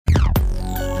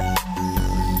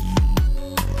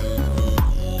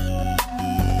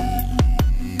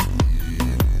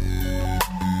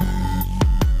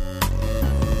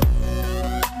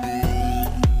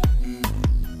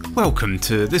Welcome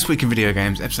to This Week in Video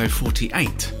Games episode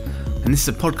 48, and this is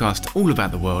a podcast all about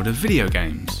the world of video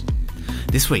games.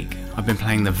 This week I've been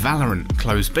playing the Valorant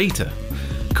closed beta,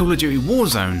 Call of Duty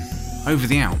Warzone, Over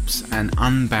the Alps and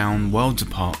Unbound Worlds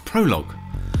Apart prologue.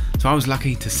 So I was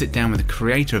lucky to sit down with the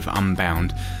creator of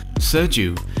Unbound,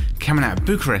 Sergiu, coming out of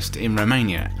Bucharest in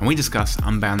Romania, and we discuss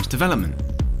Unbound's development.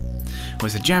 Well,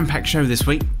 it's a jam-packed show this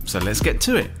week, so let's get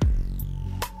to it.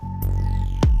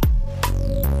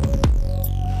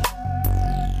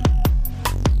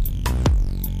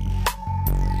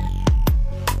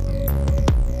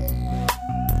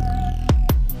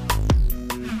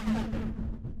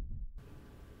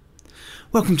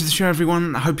 Welcome to the show,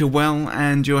 everyone. I hope you're well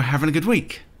and you're having a good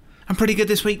week. I'm pretty good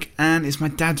this week, and it's my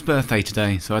dad's birthday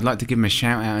today, so I'd like to give him a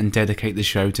shout out and dedicate the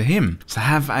show to him. So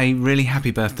have a really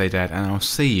happy birthday, Dad, and I'll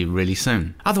see you really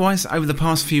soon. Otherwise, over the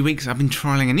past few weeks, I've been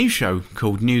trialling a new show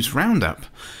called News Roundup.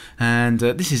 And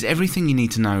this is everything you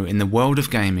need to know in the world of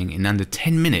gaming in under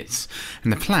 10 minutes.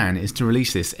 And the plan is to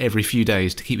release this every few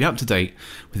days to keep you up to date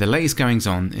with the latest goings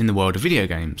on in the world of video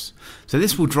games. So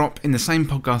this will drop in the same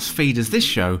podcast feed as this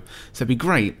show, so it'd be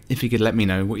great if you could let me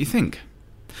know what you think.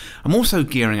 I'm also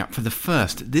gearing up for the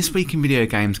first This Week in Video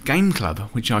Games game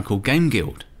club, which I call Game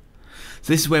Guild.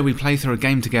 So this is where we play through a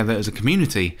game together as a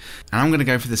community, and I'm going to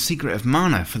go for the Secret of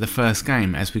Mana for the first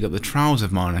game, as we got the Trials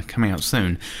of Mana coming out soon,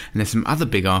 and there's some other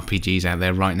big RPGs out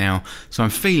there right now, so I'm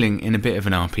feeling in a bit of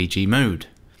an RPG mood.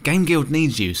 Game Guild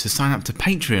needs you, so sign up to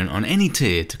Patreon on any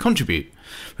tier to contribute.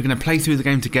 We're going to play through the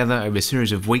game together over a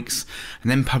series of weeks,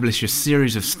 and then publish a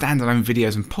series of standalone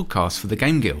videos and podcasts for the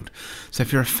Game Guild. So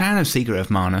if you're a fan of Secret of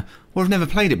Mana, or have never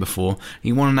played it before, and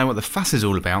you want to know what the fuss is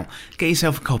all about, get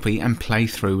yourself a copy and play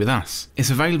through with us. It's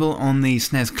available on the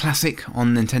SNES Classic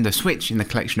on Nintendo Switch in the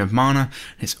collection of Mana,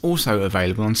 and it's also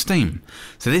available on Steam.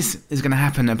 So this is going to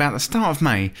happen about the start of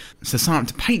May, so sign up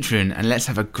to Patreon and let's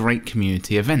have a great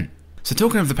community event. So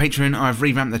talking of the Patreon, I've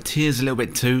revamped the tiers a little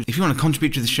bit too. If you want to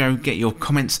contribute to the show, get your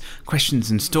comments, questions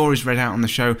and stories read out on the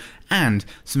show, and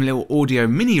some little audio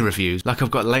mini reviews like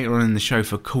I've got later on in the show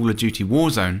for Call of Duty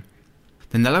Warzone,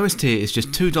 then the lowest tier is just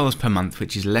 $2 per month,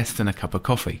 which is less than a cup of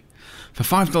coffee. For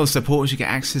 $5 supporters, you get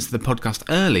access to the podcast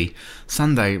early,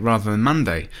 Sunday rather than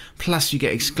Monday, plus you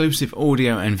get exclusive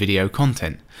audio and video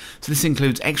content. So this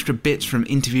includes extra bits from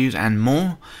interviews and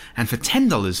more, and for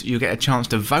 $10 you'll get a chance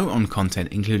to vote on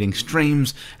content, including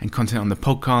streams and content on the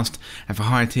podcast, and for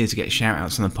higher tiers you get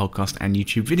shout-outs on the podcast and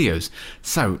YouTube videos.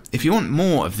 So, if you want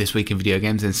more of This Week in Video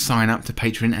Games, then sign up to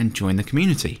Patreon and join the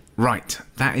community. Right,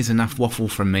 that is enough waffle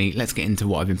from me. Let's get into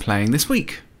what I've been playing this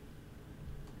week.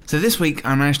 So this week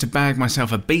I managed to bag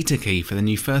myself a beta key for the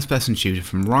new first-person shooter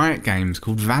from Riot Games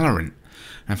called Valorant.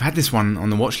 I've had this one on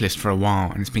the watch list for a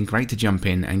while, and it's been great to jump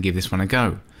in and give this one a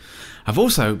go. I've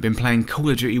also been playing Call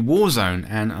of Duty Warzone,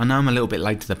 and I know I'm a little bit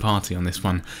late to the party on this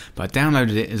one, but I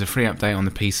downloaded it as a free update on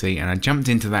the PC and I jumped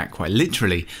into that quite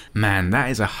literally. Man, that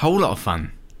is a whole lot of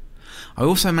fun. I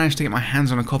also managed to get my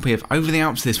hands on a copy of Over the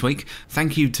Alps this week.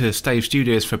 Thank you to Stave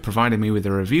Studios for providing me with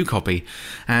a review copy.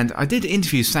 And I did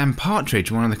interview Sam Partridge,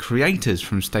 one of the creators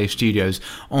from Stave Studios,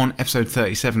 on episode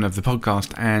 37 of the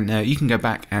podcast, and you can go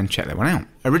back and check that one out.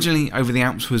 Originally, Over the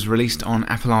Alps was released on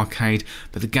Apple Arcade,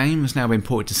 but the game has now been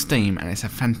ported to Steam, and it's a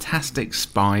fantastic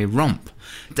spy romp.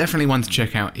 Definitely one to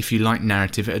check out if you like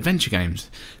narrative adventure games.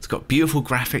 It's got beautiful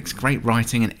graphics, great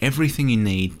writing, and everything you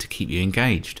need to keep you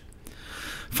engaged.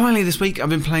 Finally this week I've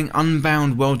been playing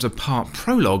Unbound Worlds Apart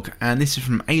Prologue, and this is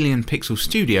from Alien Pixel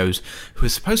Studios, who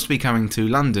is supposed to be coming to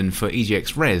London for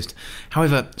EGX Rezzed.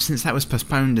 However, since that was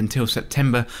postponed until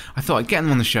September, I thought I'd get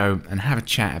them on the show and have a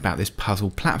chat about this puzzle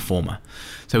platformer.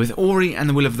 So with Ori and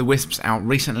the Will of the Wisps out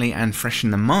recently and fresh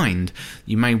in the mind,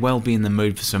 you may well be in the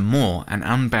mood for some more, and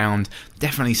Unbound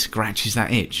definitely scratches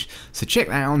that itch. So check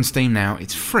that out on Steam now,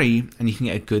 it's free and you can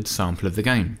get a good sample of the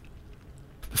game.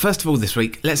 But first of all this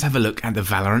week, let's have a look at the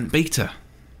Valorant beta.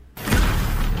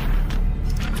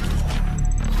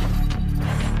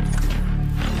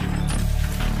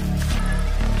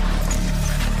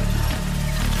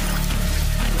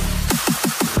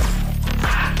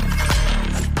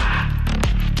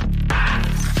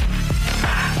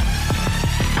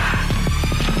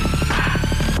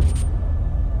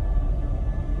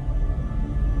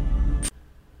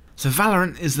 So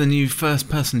Valorant is the new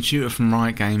first-person shooter from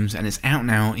Riot Games, and it's out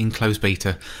now in closed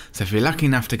beta, so if you're lucky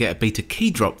enough to get a beta key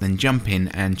drop, then jump in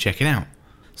and check it out.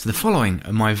 So the following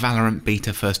are my Valorant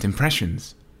beta first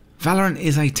impressions. Valorant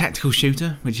is a tactical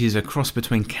shooter, which is a cross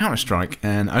between Counter-Strike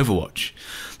and Overwatch.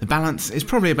 The balance is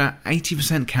probably about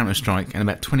 80% Counter-Strike and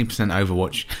about 20%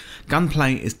 Overwatch.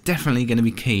 Gunplay is definitely going to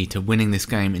be key to winning this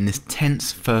game in this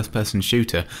tense first-person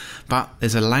shooter, but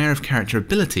there's a layer of character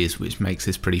abilities which makes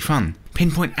this pretty fun.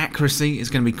 Pinpoint accuracy is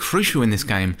going to be crucial in this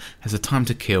game, as the time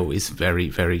to kill is very,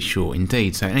 very short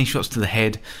indeed. So any shots to the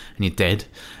head and you're dead,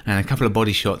 and a couple of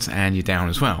body shots and you're down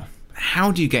as well.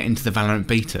 How do you get into the Valorant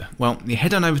beta? Well, you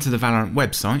head on over to the Valorant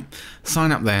website,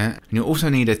 sign up there, and you'll also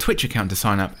need a Twitch account to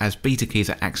sign up, as beta keys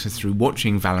are accessed through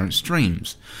watching Valorant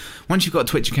streams. Once you've got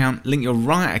a Twitch account, link your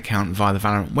Riot account via the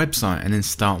Valorant website and then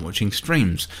start watching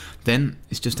streams. Then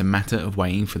it's just a matter of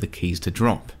waiting for the keys to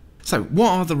drop. So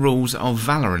what are the rules of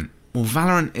Valorant? Well,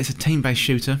 Valorant is a team-based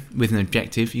shooter with an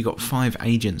objective. You've got 5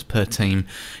 agents per team.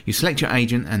 You select your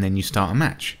agent and then you start a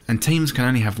match. And teams can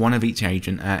only have one of each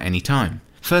agent at any time.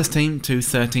 First team to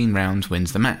 13 rounds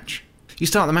wins the match. You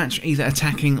start the match either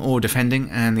attacking or defending,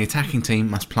 and the attacking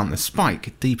team must plant the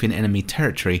spike deep in enemy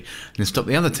territory and stop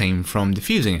the other team from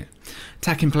defusing it.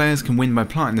 Attacking players can win by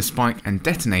planting the spike and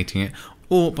detonating it,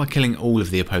 or by killing all of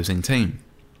the opposing team.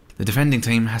 The defending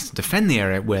team has to defend the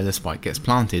area where the spike gets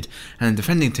planted, and the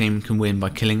defending team can win by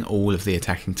killing all of the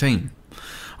attacking team.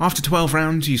 After 12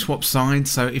 rounds you swap sides,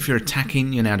 so if you're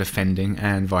attacking you're now defending,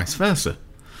 and vice versa.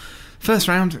 First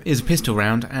round is a pistol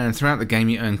round, and throughout the game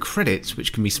you earn credits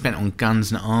which can be spent on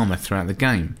guns and armour throughout the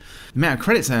game. The amount of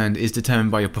credits earned is determined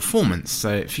by your performance,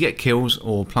 so if you get kills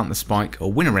or plant the spike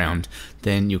or win a round,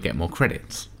 then you'll get more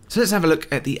credits. So let's have a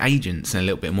look at the agents in a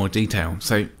little bit more detail.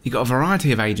 So you've got a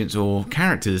variety of agents or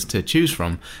characters to choose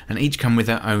from, and each come with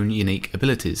their own unique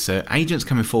abilities. So agents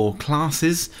come in 4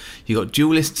 classes. You've got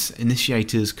duelists,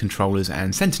 initiators, controllers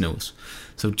and sentinels.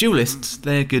 So duelists,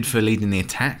 they're good for leading the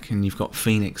attack, and you've got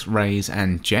Phoenix, Raze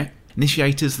and Jett.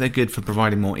 Initiators, they're good for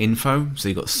providing more info, so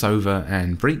you've got Sova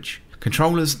and Breach.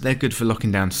 Controllers, they're good for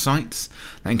locking down sites.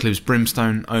 That includes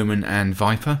Brimstone, Omen and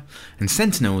Viper. And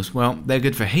Sentinels, well, they're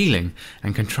good for healing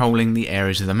and controlling the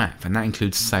areas of the map, and that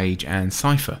includes Sage and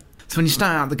Cypher. So when you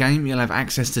start out the game, you'll have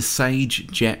access to Sage,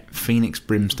 Jett, Phoenix,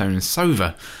 Brimstone and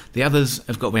Sova. The others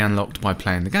have got to be unlocked by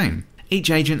playing the game. Each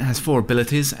agent has 4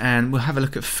 abilities, and we'll have a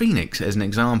look at Phoenix as an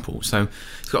example. So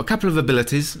he's got a couple of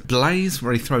abilities. Blaze,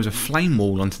 where he throws a flame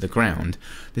wall onto the ground.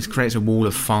 This creates a wall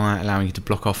of fire, allowing you to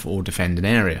block off or defend an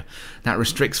area. That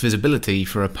restricts visibility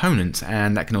for opponents,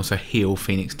 and that can also heal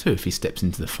Phoenix too if he steps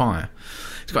into the fire.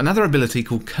 He's got another ability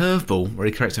called Curveball, where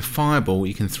he creates a fireball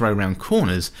you can throw around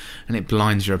corners, and it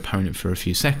blinds your opponent for a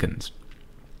few seconds.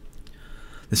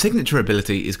 The signature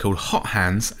ability is called Hot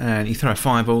Hands, and you throw a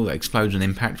fireball that explodes on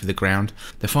impact with the ground.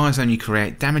 The fire zone you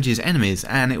create damages enemies,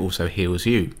 and it also heals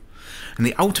you. And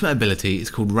the ultimate ability is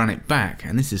called Run It Back,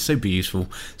 and this is super useful.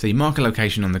 So you mark a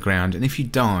location on the ground, and if you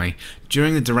die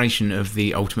during the duration of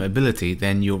the ultimate ability,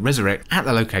 then you'll resurrect at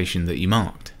the location that you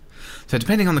marked. So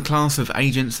depending on the class of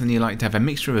agents, then you like to have a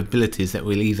mixture of abilities that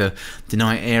will either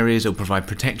deny areas or provide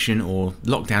protection or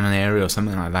lock down an area or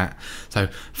something like that. So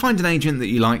find an agent that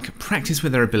you like, practice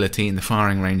with their ability in the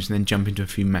firing range, and then jump into a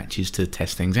few matches to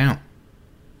test things out.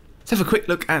 Let's have a quick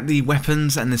look at the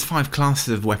weapons, and there's 5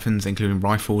 classes of weapons including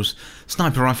rifles,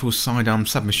 sniper rifles, sidearms,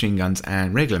 submachine guns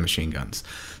and regular machine guns.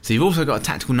 So you've also got a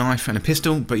tactical knife and a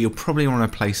pistol, but you'll probably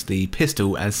want to place the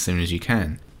pistol as soon as you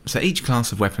can. So each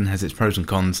class of weapon has its pros and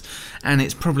cons, and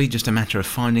it's probably just a matter of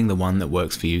finding the one that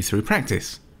works for you through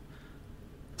practice.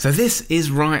 So this is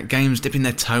Riot Games dipping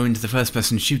their toe into the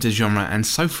first-person shooter genre, and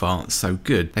so far, so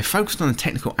good. They focused on the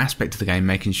technical aspect of the game,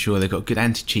 making sure they've got good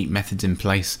anti-cheat methods in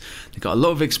place. They've got a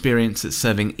lot of experience at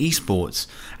serving esports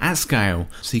at scale,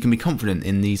 so you can be confident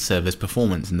in these servers'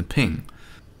 performance and the ping.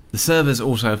 The servers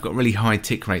also have got really high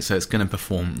tick rates, so it's going to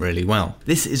perform really well.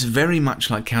 This is very much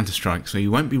like Counter-Strike, so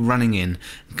you won't be running in,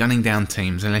 gunning down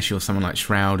teams unless you're someone like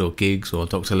Shroud or Giggs or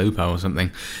Dr. Lupo or something.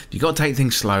 You've got to take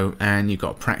things slow and you've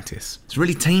got to practice. It's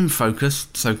really team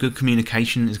focused, so good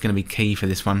communication is going to be key for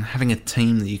this one. Having a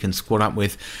team that you can squad up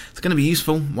with is going to be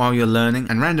useful while you're learning,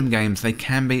 and random games, they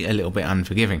can be a little bit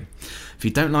unforgiving. If you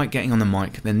don't like getting on the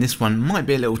mic, then this one might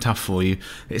be a little tough for you.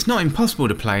 It's not impossible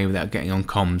to play without getting on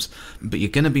comms, but you're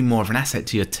going to be more of an asset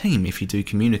to your team if you do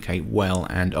communicate well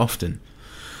and often.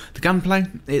 The gunplay,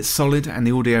 it's solid, and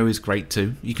the audio is great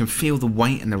too. You can feel the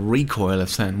weight and the recoil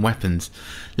of certain weapons.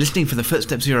 Listening for the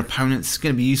footsteps of your opponents is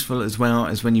going to be useful, as well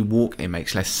as when you walk it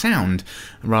makes less sound,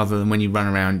 rather than when you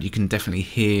run around you can definitely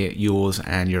hear yours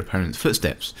and your opponent's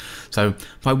footsteps. So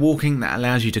by walking, that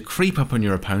allows you to creep up on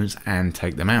your opponents and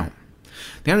take them out.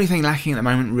 The only thing lacking at the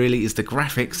moment really is the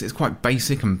graphics. It's quite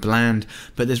basic and bland,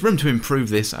 but there's room to improve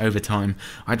this over time.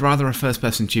 I'd rather a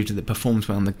first-person shooter that performs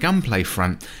well on the gunplay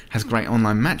front, has great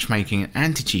online matchmaking and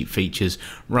anti-cheat features,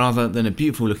 rather than a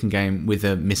beautiful looking game with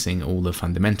missing all the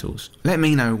fundamentals. Let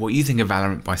me know what you think of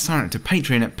Valorant by signing up to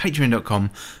Patreon at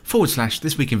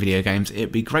patreon.com/thisweekinvideogames.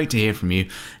 It'd be great to hear from you,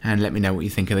 and let me know what you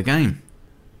think of the game.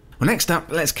 Well, next up,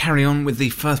 let's carry on with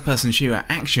the first-person shooter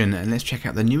action, and let's check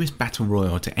out the newest battle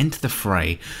royale to enter the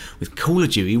fray with Call of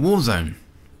Duty Warzone.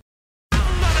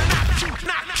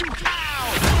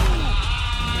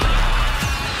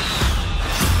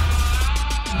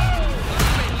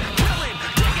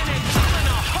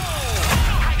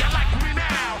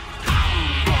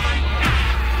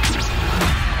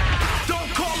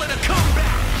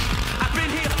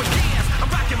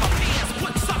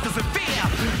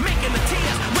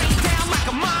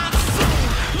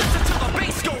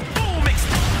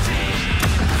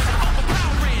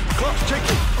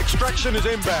 Extraction is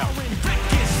inbound. Boy,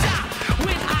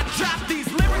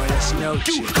 that's no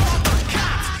chick.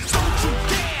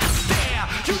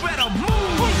 You better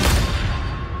move.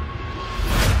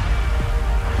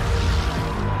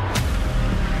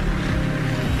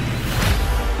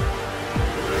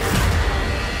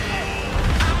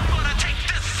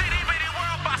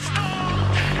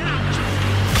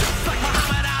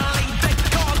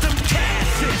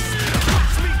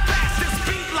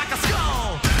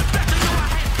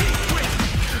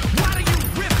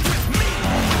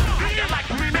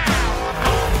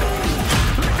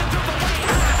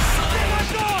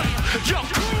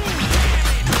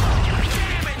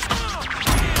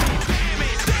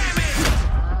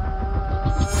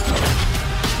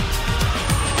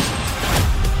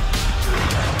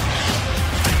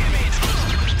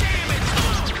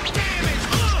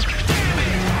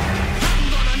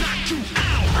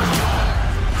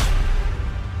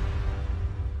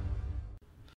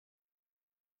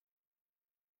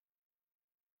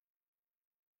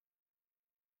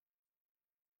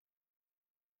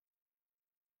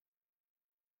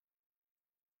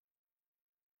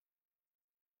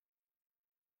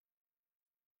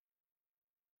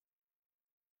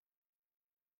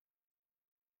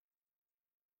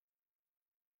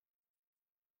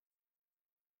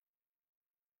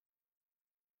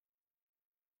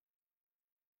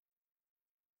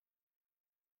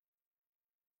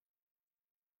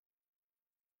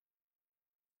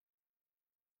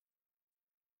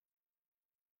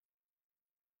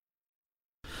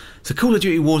 So Call of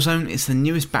Duty Warzone is the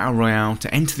newest battle royale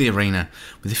to enter the arena,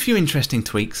 with a few interesting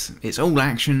tweaks. It's all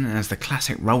action and has the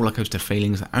classic rollercoaster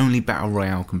feelings that only battle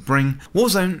royale can bring.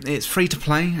 Warzone, it's free to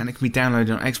play and it can be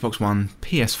downloaded on Xbox One,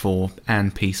 PS4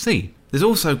 and PC. There's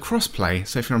also cross-play,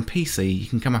 so if you're on PC you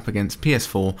can come up against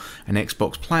PS4 and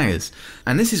Xbox players.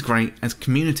 And this is great as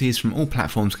communities from all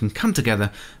platforms can come together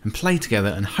and play together,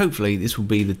 and hopefully this will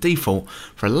be the default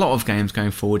for a lot of games going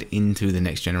forward into the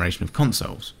next generation of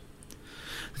consoles.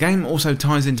 The game also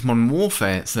ties into Modern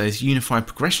Warfare, so there's unified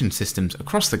progression systems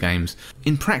across the games.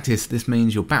 In practice, this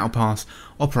means your battle pass,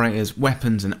 operators,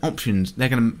 weapons and options, that's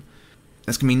going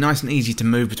to be nice and easy to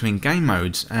move between game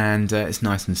modes, and it's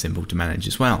nice and simple to manage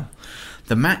as well.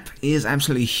 The map is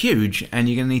absolutely huge, and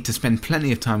you're going to need to spend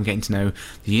plenty of time getting to know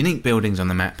the unique buildings on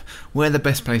the map, where the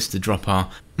best places to drop are,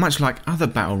 much like other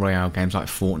Battle Royale games like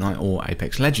Fortnite or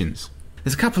Apex Legends.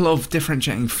 There's a couple of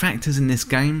differentiating factors in this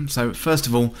game. So first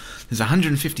of all, there's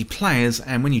 150 players,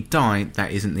 and when you die,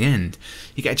 that isn't the end.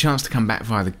 You get a chance to come back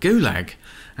via the Gulag,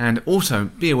 and also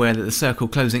be aware that the circle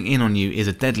closing in on you is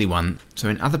a deadly one. So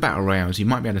in other battle royales you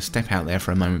might be able to step out there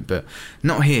for a moment, but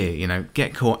not here,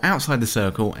 get caught outside the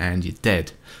circle and you're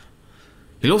dead.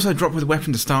 You'll also drop with a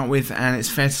weapon to start with, and it's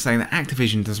fair to say that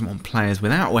Activision doesn't want players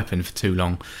without a weapon for too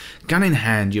long. Gun in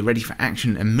hand, you're ready for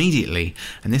action immediately,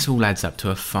 and this all adds up to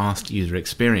a fast user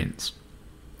experience.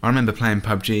 I remember playing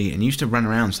PUBG and used to run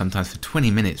around sometimes for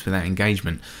 20 minutes without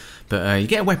engagement, but you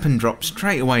get a weapon drop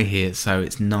straight away here, so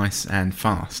it's nice and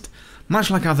fast.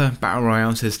 Much like other battle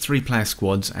royales, there's 3-player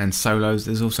squads and solos.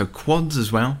 There's also quads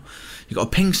as well. You've got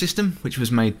a ping system, which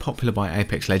was made popular by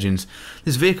Apex Legends.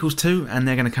 There's vehicles too, and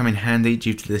they're going to come in handy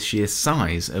due to the sheer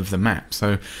size of the map.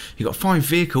 So you've got 5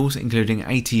 vehicles, including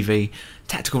ATV,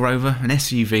 tactical rover, an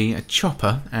SUV, a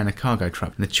chopper, and a cargo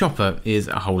truck. And the chopper is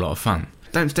a whole lot of fun.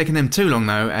 Don't stick in them too long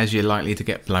though, as you're likely to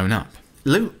get blown up.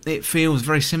 Loot, it feels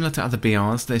very similar to other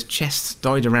BRs. There's chests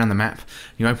dotted around the map.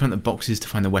 You open up the boxes to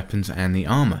find the weapons and the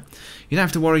armour. You don't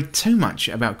have to worry too much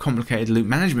about complicated loot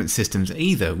management systems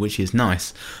either, which is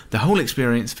nice. The whole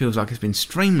experience feels like it's been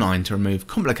streamlined to remove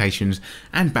complications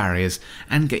and barriers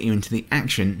and get you into the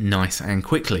action nice and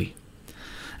quickly.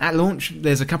 At launch,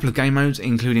 there's a couple of game modes,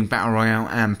 including Battle Royale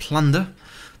and Plunder.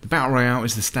 The Battle Royale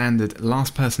is the standard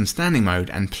last-person standing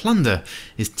mode, and Plunder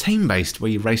is team-based,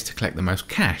 where you race to collect the most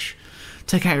cash.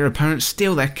 Take out your opponents,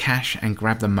 steal their cash, and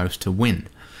grab the most to win.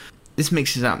 This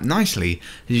mixes up nicely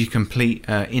as you complete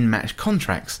in-match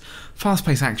contracts,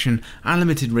 fast-paced action,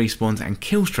 unlimited respawns, and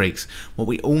kill streaks, what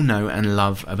we all know and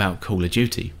love about Call of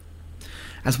Duty.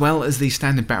 As well as the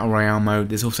standard Battle Royale mode,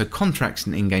 there's also contracts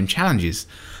and in-game challenges.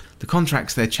 The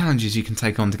contracts, they're challenges you can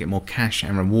take on to get more cash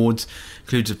and rewards,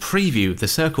 includes a preview of the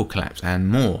circle collapse and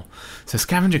more. So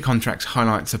scavenger contracts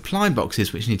highlight supply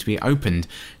boxes which need to be opened.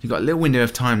 You've got a little window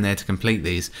of time there to complete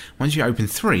these. Once you open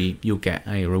 3, you'll get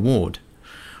a reward.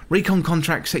 Recon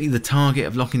contracts set you the target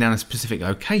of locking down a specific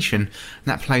location, and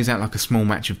that plays out like a small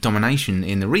match of domination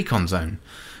in the recon zone.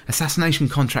 Assassination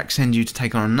contracts send you to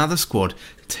take on another squad,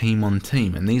 team on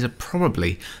team, and these are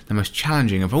probably the most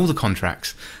challenging of all the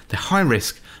contracts. They're high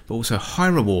risk, but also high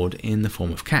reward in the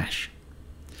form of cash.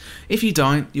 If you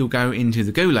die, you'll go into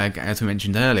the Gulag, as we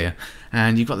mentioned earlier,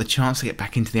 and you've got the chance to get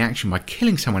back into the action by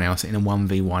killing someone else in a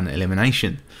 1v1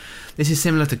 elimination. This is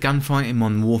similar to Gunfight in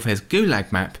Modern Warfare's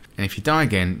Gulag map, and if you die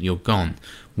again, you're gone.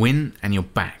 Win and you're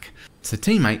back. So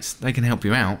teammates, they can help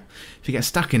you out. If you get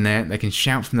stuck in there, they can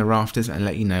shout from the rafters and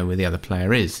let you know where the other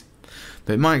player is.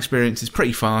 But in my experience, it's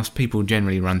pretty fast. People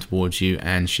generally run towards you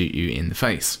and shoot you in the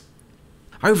face.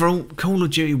 Overall, Call of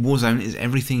Duty Warzone is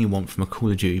everything you want from a Call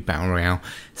of Duty Battle Royale.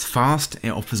 It's fast, it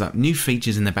offers up new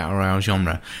features in the Battle Royale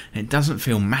genre, and it doesn't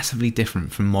feel massively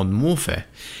different from Modern Warfare.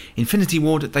 Infinity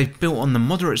Ward, they've built on the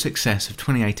moderate success of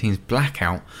 2018's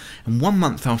Blackout, and 1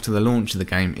 month after the launch of the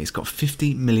game, it's got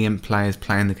 50 million players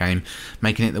playing the game,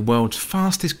 making it the world's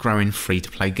fastest growing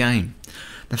free-to-play game.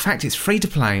 The fact it's free to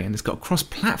play and it's got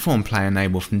cross-platform play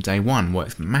enabled from day one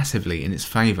works massively in its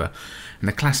favour, and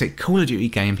the classic Call of Duty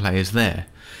gameplay is there.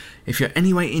 If you're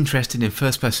anyway interested in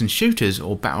first-person shooters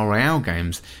or Battle Royale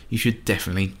games, you should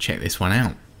definitely check this one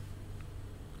out.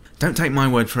 Don't take my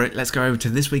word for it, let's go over to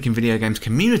This Week in Video Games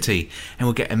community and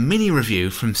we'll get a mini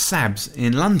review from Sabs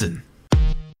in London.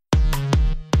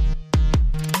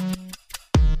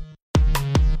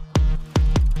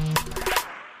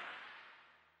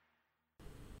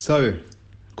 So,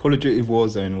 Call of Duty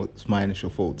Warzone, what's my initial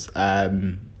thoughts?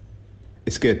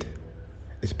 It's good.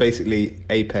 It's basically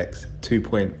Apex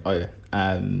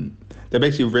 2.0. They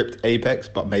basically ripped Apex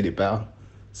but made it better,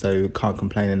 so can't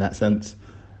complain in that sense.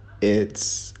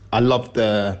 I love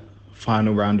the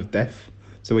final round of death.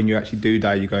 So when you actually do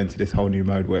die, you go into this whole new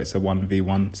mode where it's a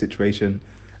 1v1 situation.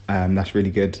 That's really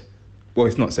good. Well,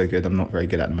 it's not so good. I'm not very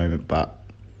good at the moment, but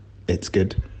it's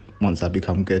good. Once I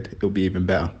become good, it'll be even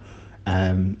better.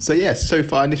 So yeah, so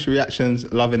far initial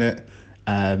reactions, loving it.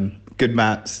 Good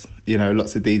maps,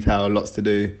 lots of detail, lots to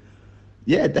do.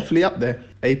 Yeah, definitely up there.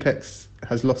 Apex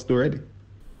has lost already.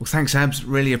 Well, thanks Abs,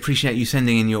 really appreciate you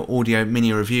sending in your audio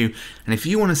mini review, and if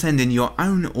you want to send in your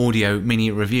own audio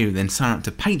mini review, then sign up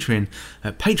to Patreon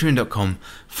at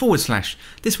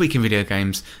patreon.com/This Week in Video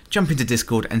Games, jump into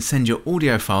Discord and send your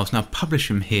audio files and I'll publish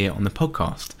them here on the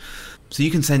podcast. So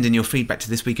you can send in your feedback to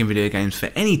This Week in Video Games for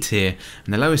any tier,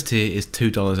 and the lowest tier is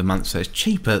 $2 a month, so it's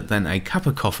cheaper than a cup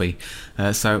of coffee.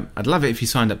 So I'd love it if you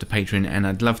signed up to Patreon, and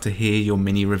I'd love to hear your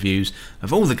mini reviews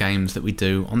of all the games that we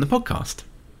do on the podcast.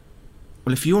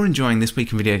 Well, if you're enjoying This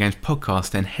Week in Video Games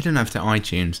podcast, then head on over to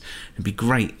iTunes. It'd be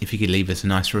great if you could leave us a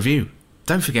nice review.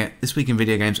 Don't forget, This Week in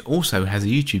Video Games also has a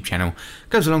YouTube channel.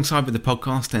 It goes alongside with the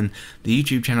podcast, and the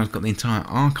YouTube channel's got the entire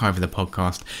archive of the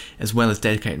podcast, as well as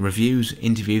dedicated reviews,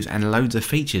 interviews, and loads of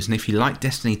features. And if you like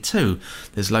Destiny 2,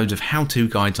 there's loads of how-to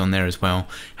guides on there as well.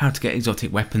 How to get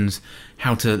exotic weapons,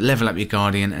 how to level up your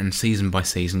Guardian, and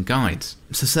season-by-season guides.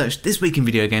 So search This Week in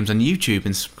Video Games on YouTube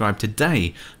and subscribe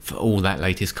today for all that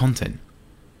latest content.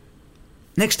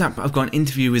 Next up, I've got an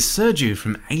interview with Sergiu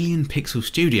from Alien Pixel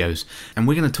Studios, and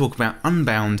we're going to talk about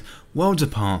Unbound, Worlds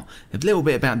Apart, a little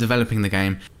bit about developing the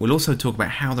game. We'll also talk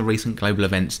about how the recent global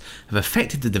events have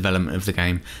affected the development of the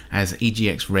game, as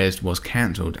EGX Res was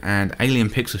cancelled, and Alien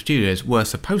Pixel Studios were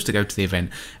supposed to go to the event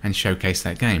and showcase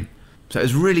that game. So it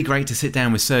was really great to sit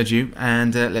down with Sergiu,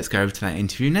 and let's go over to that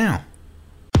interview now.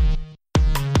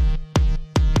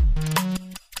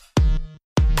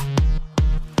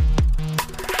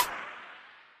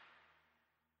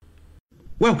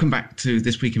 Welcome back to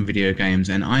This Week in Video Games,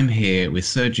 and I'm here with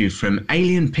Sergiu from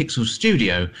Alien Pixel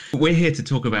Studio. We're here to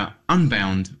talk about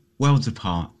Unbound, Worlds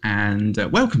Apart, and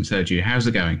welcome Sergiu, how's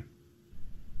it going?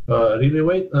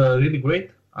 Really great.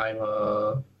 I'm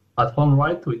at home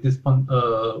with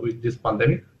this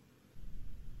pandemic,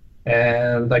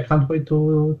 and I can't wait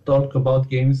to talk about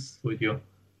games with you.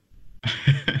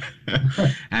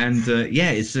 And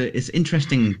it's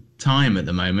interesting time at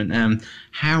the moment.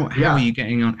 How Yeah. are you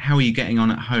getting on? How are you getting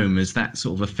on at home? Has that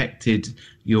sort of affected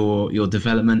your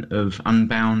development of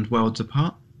Unbound Worlds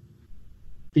Apart?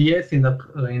 Yes, in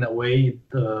a way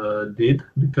it did,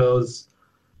 because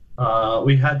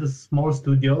we had a small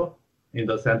studio in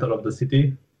the center of the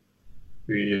city.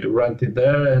 We rented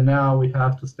there, and now we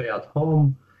have to stay at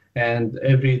home. And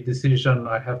every decision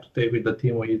I have to take with the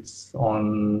team, it's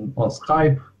on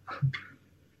Skype.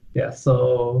 Yeah,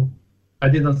 so I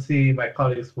didn't see my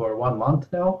colleagues for 1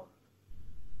 month now.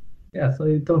 Yeah, so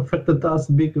it affected us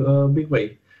big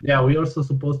way. Yeah, we also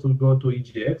supposed to go to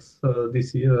EGX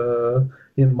this year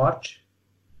in March,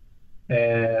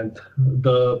 and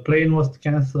the plane was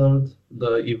cancelled,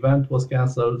 the event was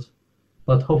cancelled,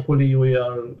 but hopefully we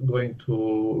are going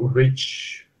to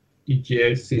reach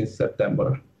EGX in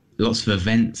September. Lots of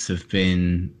events have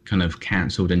been kind of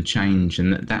cancelled and changed,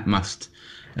 and that must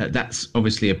that's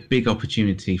obviously a big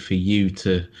opportunity for you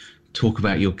to talk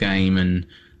about your game and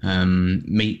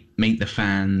meet the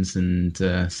fans. And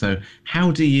so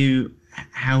how do you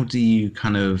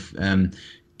kind of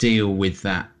deal with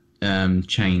that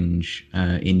change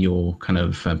in your kind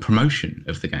of promotion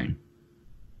of the game?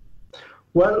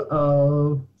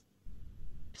 Well,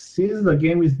 since the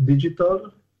game is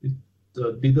digital, it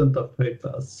didn't affect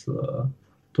us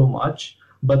too much.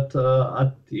 But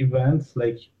at events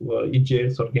like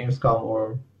EGX or Gamescom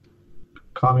or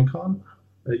Comic-Con,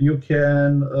 you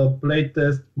can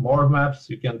playtest more maps.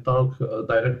 You can talk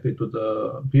directly to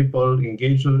the people,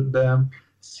 engage with them,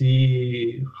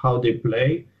 see how they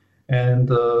play.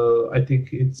 And I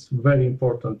think it's very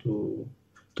important to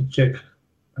check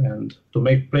and to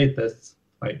make playtests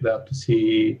like that to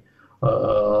see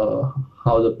how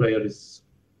the player is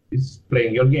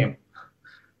playing your game.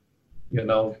 You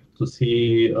know, to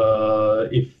see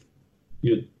if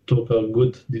you took a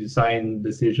good design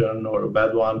decision or a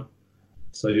bad one.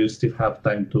 So you still have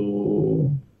time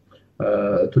to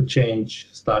change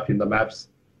stuff in the maps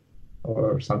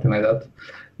or something like that.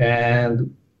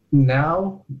 And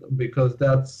now, because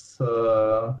that's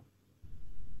out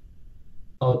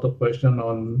of question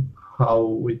on how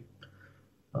we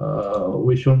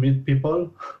should meet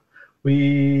people,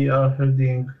 we are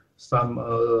holding some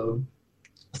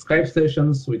Skype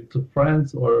sessions with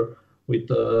friends or with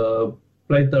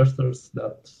playtesters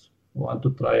that want to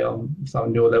try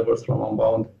some new levels from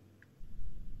Unbound,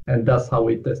 and that's how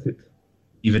we test it.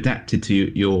 You've adapted to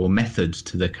your methods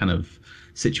to the kind of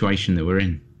situation that we're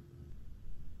in.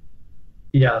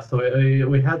 Yeah, so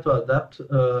we had to adapt,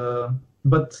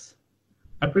 but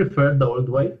I prefer the old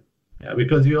way. Yeah,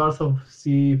 because you also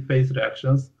see face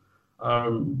reactions.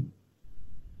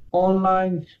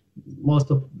 Online,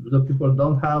 most of the people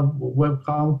don't have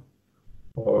webcam,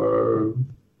 or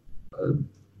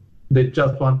they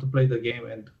just want to play the game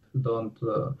and don't.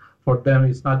 For them,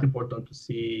 it's not important to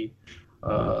see.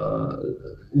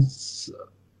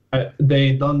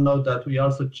 They don't know that we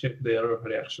also check their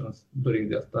reactions during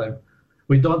that time.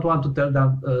 We don't want to tell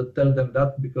them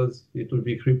that, because it will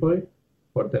be creepy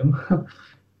for them.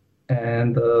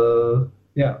 And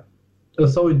yeah,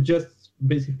 so we just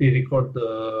basically record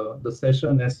the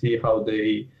session and see how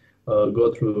they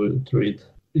go through it.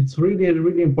 It's really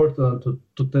important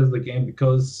to test the game,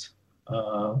 because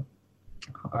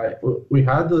we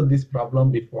had this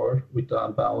problem before with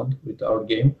Unbound, with our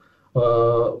game.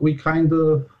 We kind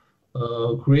of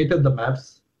created the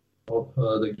maps of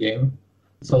the game.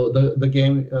 So the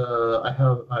game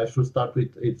I should start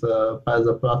with, it's as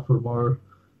a platformer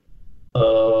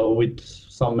with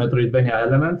some Metroidvania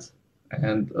elements,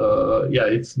 and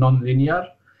it's non-linear,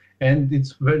 and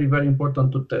it's very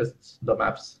important to test the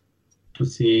maps to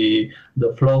see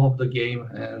the flow of the game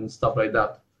and stuff like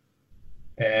that.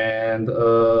 And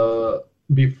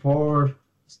before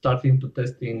starting to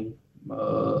testing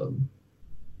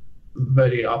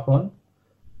very often,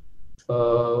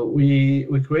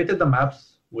 we created the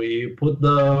maps. We put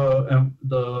the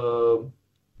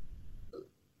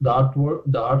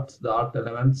art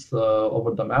elements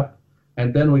over the map,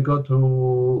 and then we go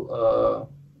to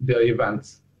the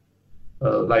events,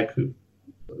 like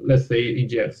let's say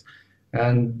EGX,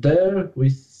 and there we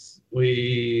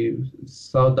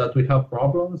saw that we have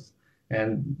problems,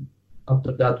 and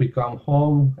after that we come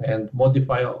home and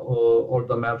modify all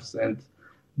the maps, and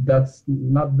that's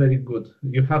not very good.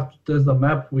 You have to test the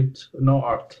map with no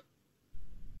art.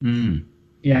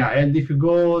 Yeah, and if you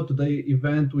go to the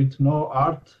event with no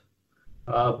art,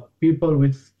 people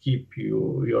will skip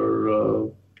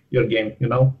your game, you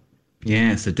know?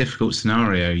 Yeah, it's a difficult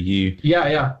scenario.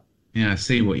 Yeah, I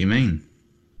see what you mean.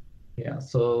 yeah.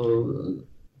 So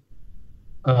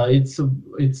It's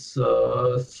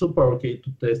super okay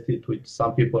to test it with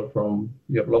some people from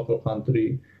your local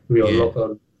country, your Yeah.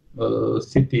 local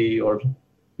city, or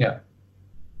yeah.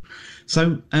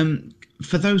 So,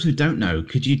 for those who don't know,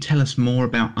 could you tell us more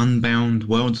about Unbound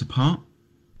Worlds Apart?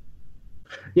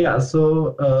 Yeah,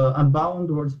 so Unbound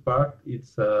Worlds Apart,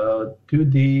 it's a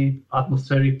 2D,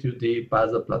 atmospheric 2D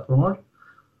puzzle platformer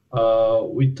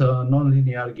with a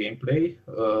non-linear gameplay,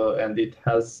 and it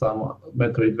has some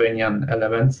Metroidvanian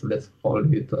elements, let's call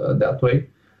it that way,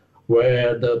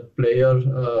 where the player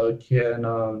can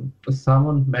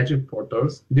summon magic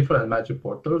portals, different magic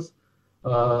portals,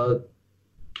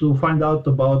 to find out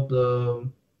about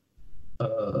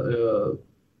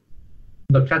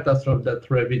the catastrophe that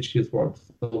ravaged his world.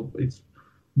 So it's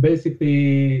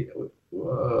basically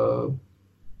a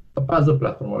puzzle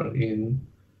platformer in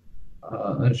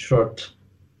short.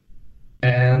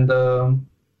 And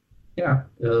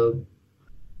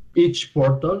each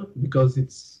portal, because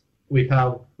we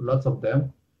have lots of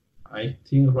them. I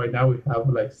think right now we have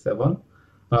like 7.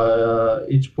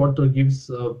 Each portal gives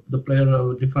the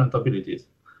player different abilities.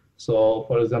 So,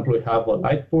 for example, we have a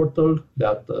light portal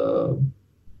that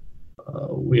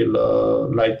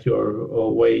will light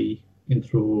your way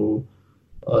into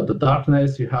the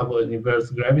darkness. You have an inverse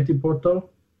gravity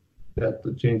portal that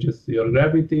changes your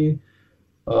gravity.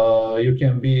 You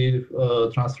can be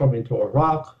transformed into a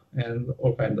rock and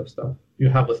all kind of stuff. You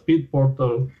have a speed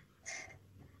portal.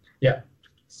 Yeah.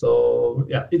 So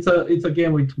yeah, it's a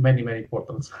game with many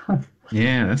portals.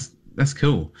 Yeah, that's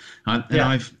cool.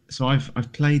 Yeah.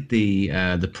 I've played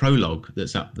the prologue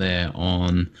that's up there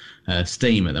on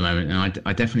Steam at the moment, and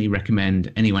I definitely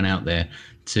recommend anyone out there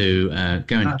to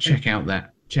go and check out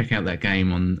that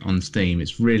game on Steam.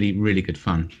 It's really good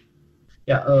fun.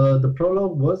 Yeah, the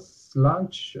prologue was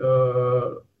launched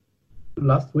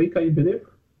last week, I believe,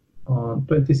 on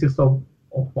 26th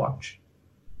of March.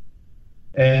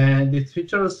 And it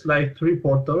features like 3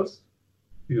 portals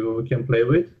you can play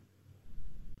with,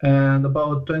 and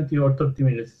about 20 or 30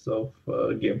 minutes of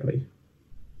gameplay.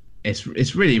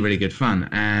 It's really good fun,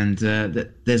 and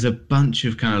there's a bunch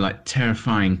of kind of like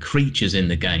terrifying creatures in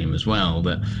the game as well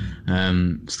that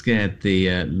scared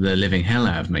the living hell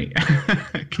out of me.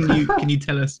 Can you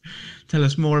tell us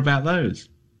more about those?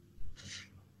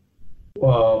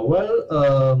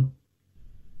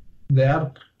 They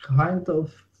are kind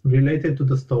of related to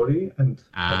the story, and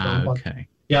Okay.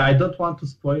 I don't want to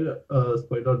spoil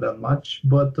that much,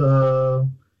 but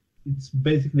it's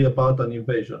basically about an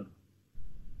invasion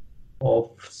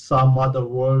of some other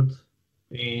world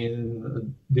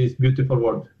in this beautiful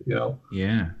world, you know.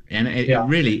 Yeah, and it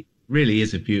really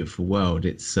is a beautiful world.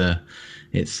 It's the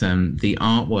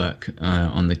artwork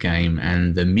on the game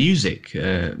and the music.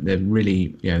 They're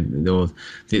really,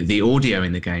 the audio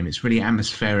in the game. It's really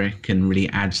atmospheric and really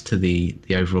adds to the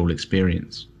overall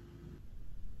experience.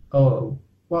 Oh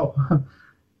wow,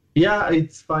 yeah,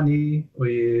 it's funny.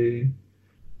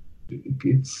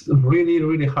 It's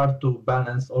really hard to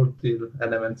balance all the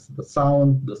elements: the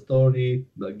sound, the story,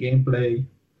 the gameplay,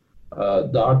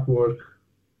 the artwork.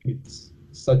 It's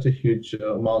such a huge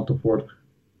amount of work,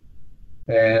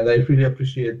 and I really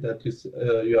appreciate that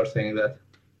you are saying that.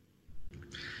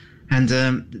 And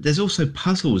there's also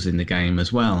puzzles in the game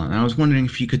as well. And I was wondering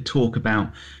if you could talk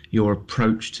about your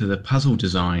approach to the puzzle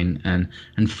design and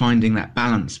finding that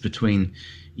balance between,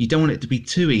 you don't want it to be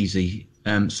too easy,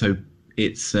 so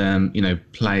it's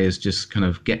players just kind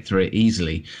of get through it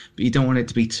easily, but you don't want it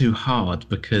to be too hard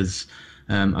because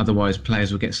otherwise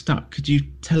players will get stuck. Could you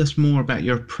tell us more about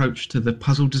your approach to the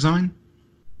puzzle design?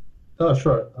 Oh,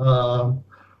 sure.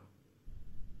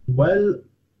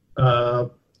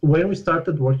 When we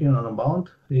started working on Unbound,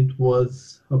 it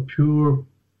was a pure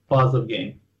puzzle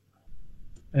game.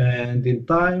 And in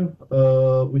time,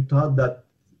 we thought that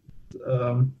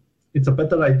it's a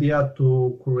better idea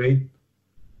to create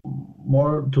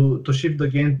more, to shift the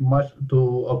game much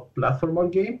to a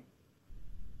platformer game.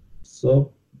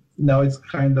 So now it's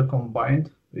kind of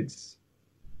combined. It's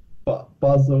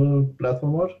puzzle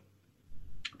platformer.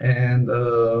 And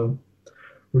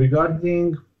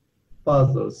regarding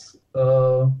puzzles,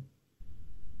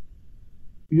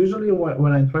 usually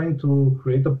when I'm trying to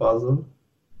create a puzzle,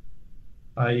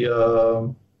 I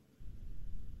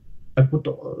put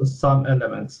some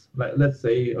elements, like let's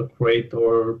say a crate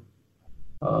or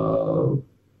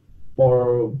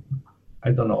I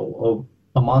don't know,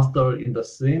 a monster in the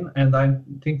scene, and I'm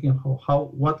thinking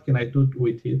what can I do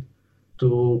with it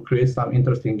to create some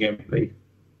interesting gameplay,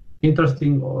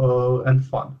 interesting and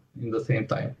fun in the same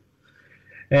time.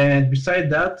 And beside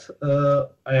that,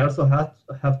 I also have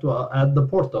to add the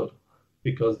portal,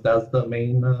 because that's the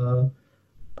main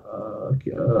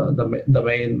the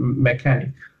main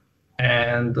mechanic.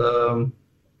 And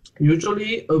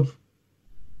usually, if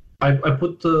I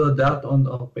put that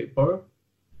on paper.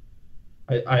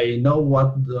 I know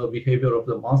what the behavior of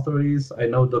the monster is. I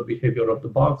know the behavior of the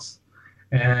box,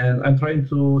 and I'm trying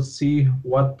to see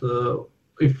what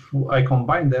if I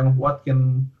combine them,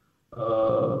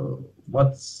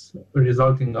 what's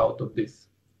resulting out of this.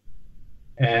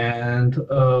 And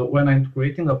when I'm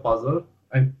creating a puzzle,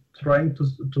 I'm trying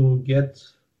to get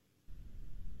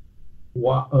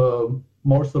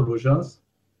more solutions.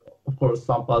 Of course,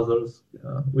 some puzzles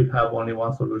will have only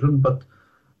one solution, but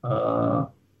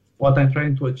what I'm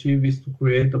trying to achieve is to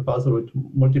create a puzzle with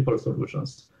multiple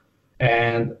solutions.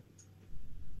 And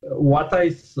what I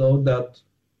saw that,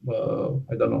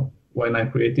 I don't know, when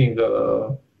I'm creating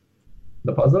the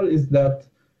puzzle is that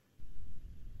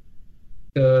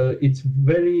it's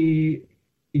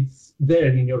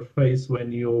there in your face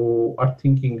when you are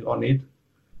thinking on it.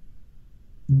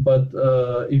 But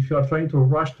if you are trying to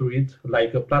rush through it,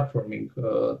 like a platforming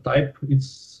type,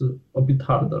 it's a bit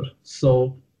harder.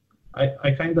 So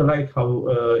I kind of like how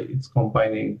it's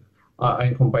combining.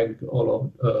 I'm combining all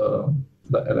of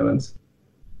the elements.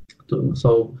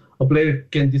 So a player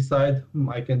can decide,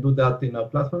 I can do that in a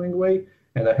platforming way,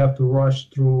 and I have to rush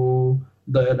through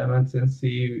the elements and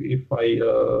see if I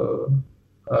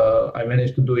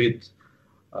manage to do it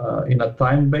in a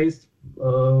time-based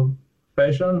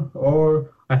fashion,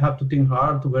 or I have to think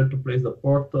hard where to place the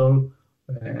portal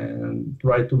and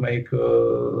try to make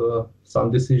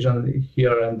some decision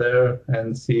here and there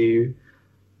and see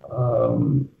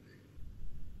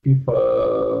if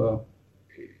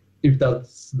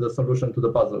that's the solution to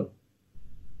the puzzle.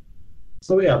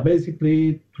 So yeah,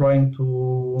 basically trying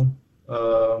to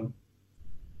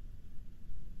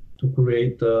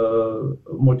create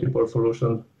multiple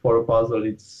solutions for a puzzle.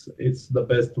 It's the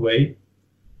best way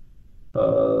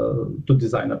to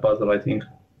design a puzzle, I think.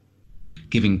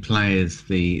 Giving players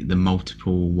the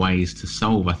multiple ways to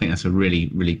solve, I think that's a really,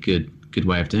 really good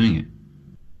way of doing it.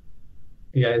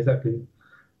 Yeah, exactly.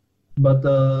 But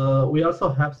we also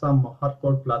have some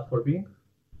hardcore platforming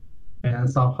and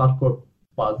some hardcore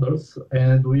puzzles,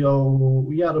 and we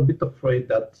are a bit afraid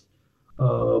that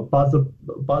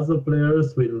puzzle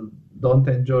players don't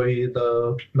enjoy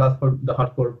the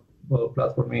hardcore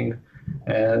platforming,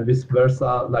 and vice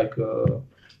versa. Like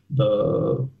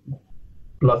the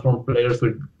platform players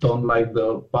don't like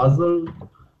the puzzle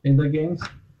in the games.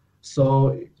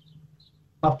 So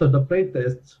after the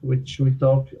playtest, which we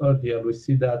talked earlier, we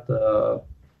see that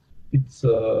it's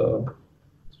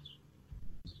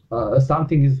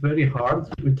something is very hard.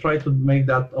 We try to make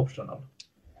that optional,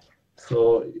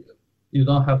 so you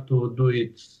don't have to do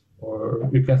it, or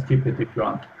you can skip it if you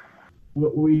want.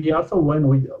 We also, when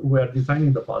we are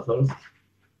designing the puzzles,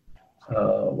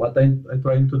 what I'm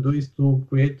trying to do is to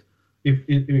create,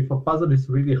 if a puzzle is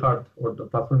really hard or the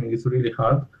platforming is really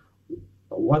hard,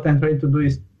 what I'm trying to do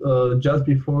is just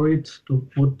before it to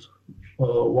put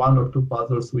one or two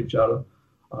puzzles which are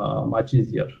much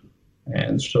easier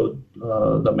and show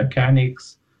the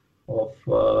mechanics of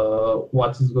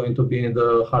what is going to be in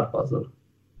the hard puzzle.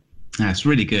 That's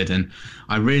really good, and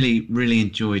I really, really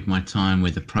enjoyed my time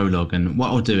with the prologue. And what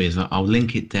I'll do is I'll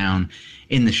link it down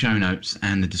in the show notes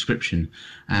and the description,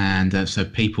 and so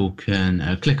people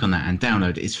can click on that and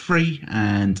download it. It's free,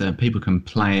 and people can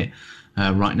play it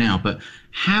right now. But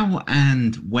how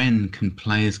and when can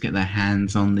players get their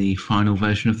hands on the final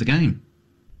version of the game?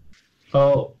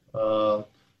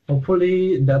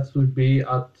 Hopefully that will be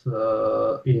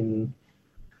in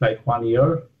like 1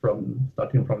 year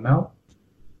starting from now.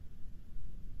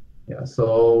 Yeah,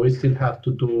 so we still have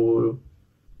to do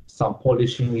some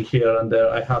polishing here and there.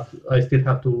 I still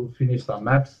have to finish some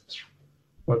maps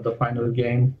for the final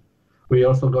game. We're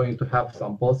also going to have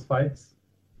some boss fights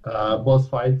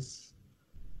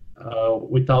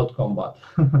without combat.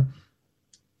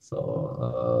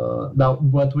 So now,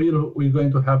 but we're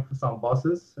going to have some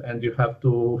bosses, and you have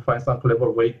to find some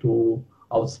clever way to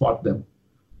outsmart them.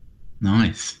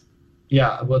 Nice.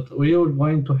 Yeah, but we are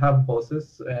going to have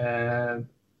bosses, and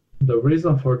the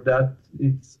reason for that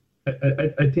is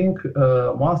I think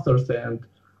monsters and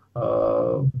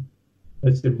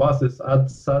let's say bosses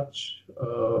add such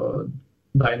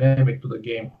dynamic to the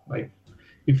game. Like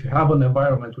if you have an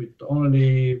environment with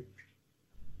only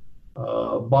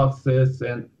boxes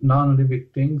and non-living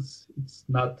things, it's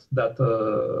not that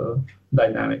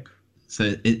dynamic.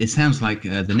 So it sounds like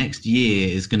the next year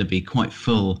is going to be quite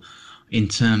full in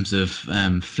terms of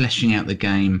fleshing out the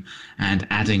game and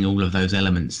adding all of those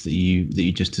elements that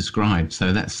you just described.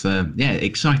 So that's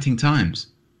exciting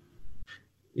times.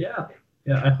 Yeah,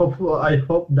 I hope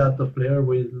that the player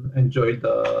will enjoy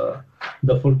the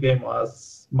full game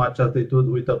as much as they do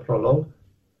with the prologue.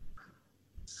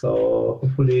 So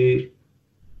hopefully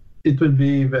it will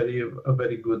be a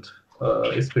very good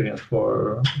experience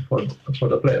for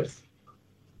the players.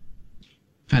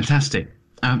 Fantastic.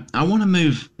 I want to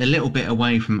move a little bit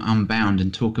away from Unbound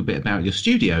and talk a bit about your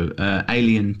studio,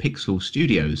 Alien Pixel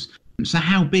Studios. So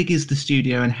how big is the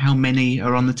studio and how many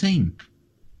are on the team?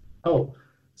 Oh,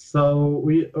 so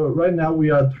we right now we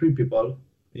are 3 people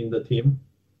in the team.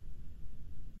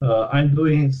 I'm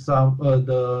doing some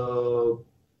the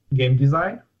game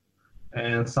design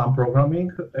and some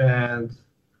programming, and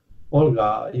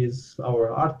Olga is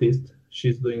our artist.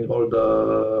 She's doing all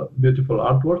the beautiful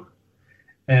artwork.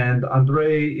 And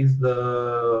Andrei is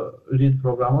the lead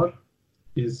programmer.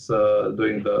 He's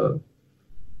doing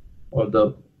all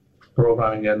the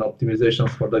programming and optimizations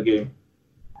for the game.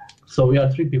 So we are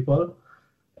 3 people,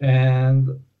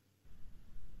 and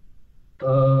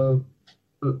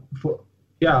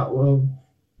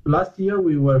last year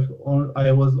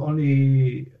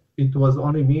it was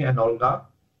only me and Olga.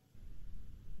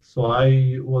 So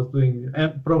I was doing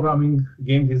programming,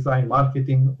 game design,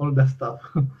 marketing, all that stuff.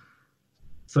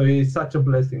 So it's such a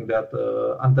blessing that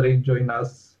Andrei joined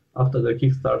us after the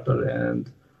Kickstarter,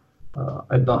 and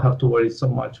I don't have to worry so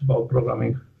much about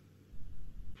programming.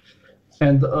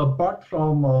 And apart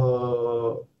from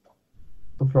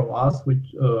us,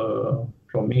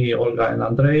 from me, Olga, and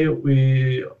Andrei,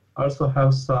 we also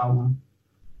have some,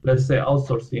 let's say,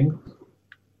 outsourcing.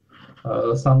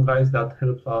 Some guys that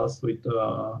help us with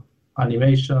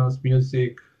animations,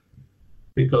 music,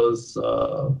 because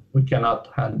we cannot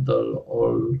handle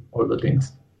all the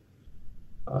things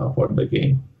for the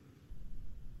game.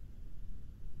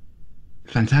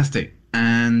 Fantastic.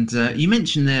 And you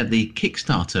mentioned there the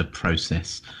Kickstarter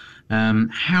process.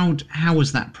 How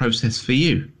was that process for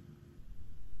you?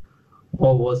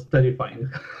 Well, it was terrifying.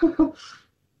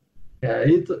 Yeah,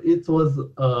 it was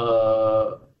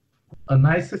a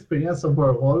nice experience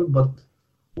overall, but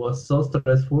was so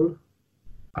stressful.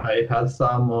 I had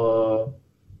some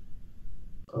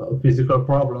physical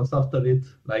problems after it.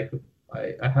 Like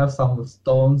I have some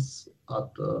stones at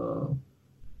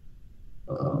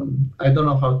I don't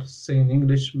know how to say in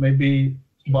English. Maybe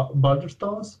boulder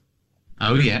stones.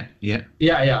 Oh yeah.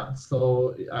 Yeah.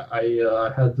 So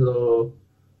I had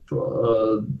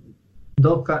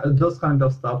those kind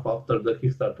of stuff after the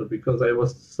Kickstarter because I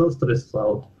was so stressed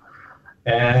out,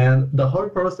 and the whole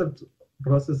process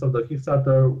of the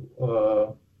Kickstarter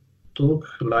took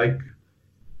like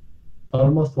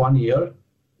almost 1 year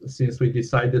since we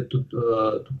decided to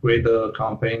create a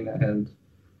campaign and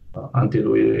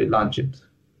until we launch it.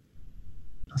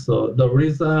 So the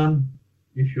reason,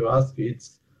 if you ask,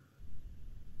 it's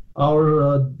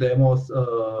our demo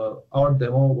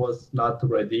was not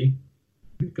ready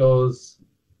because,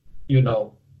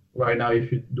 right now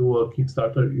if you do a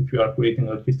Kickstarter, if you are creating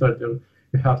a Kickstarter,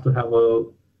 you have to have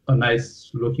a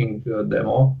nice looking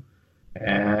demo,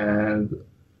 and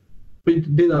we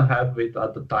didn't have it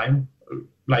at the time.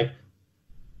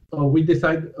 We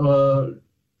decided,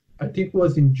 I think it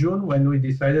was in June when we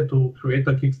decided to create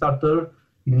a Kickstarter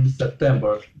in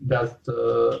September. That's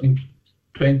in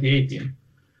 2018.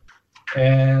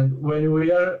 And when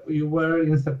we were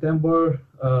in September,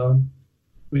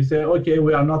 we said, okay,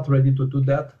 we are not ready to do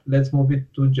that. Let's move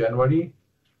it to January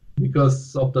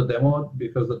because the demo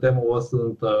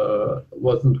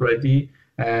wasn't ready,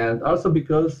 and also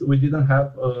because we didn't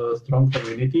have a strong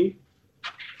community.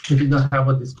 We didn't have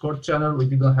a Discord channel. We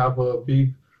didn't have a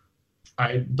big,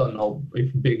 I don't know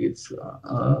if big it's,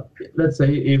 let's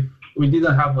say if we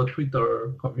didn't have a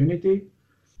Twitter community.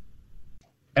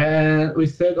 And we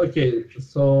said, okay,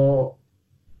 so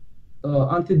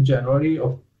until January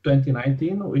of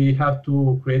 2019, we have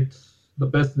to create the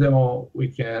best demo we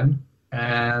can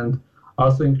and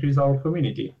also increase our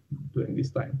community during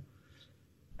this time.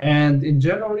 And in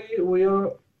January, we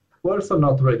are also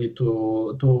not ready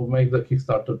to make the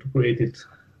Kickstarter, to create it.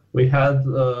 We had,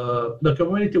 the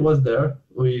community was there.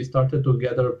 We started to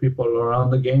gather people around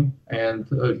the game and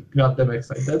got them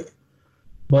excited.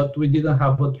 But we didn't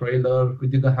have a trailer, we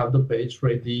didn't have the page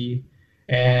ready,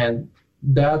 and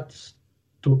that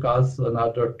took us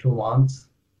another 2 months.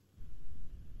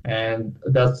 And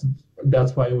that's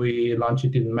why we launched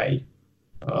it in May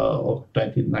of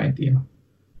 2019.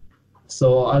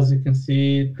 So as you can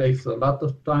see, it takes a lot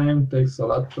of time, to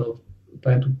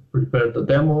prepare the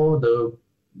demo,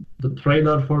 the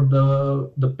trailer for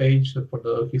the page, for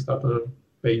the Kickstarter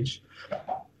page.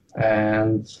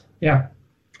 And yeah,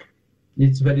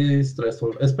 it's very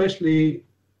stressful, especially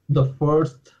the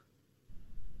first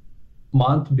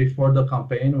month before the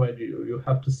campaign when you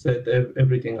have to set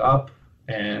everything up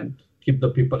and keep the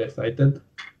people excited.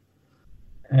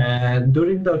 And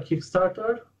during the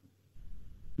Kickstarter,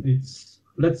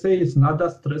 let's say it's not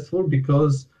that stressful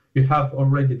because you have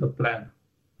already the plan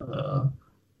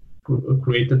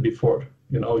created before.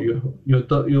 You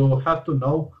have to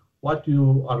know what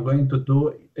you are going to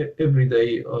do every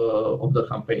day of the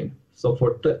campaign. So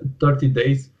for 30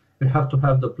 days, you have to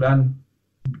have the plan.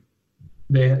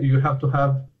 You have to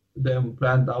have them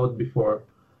planned out before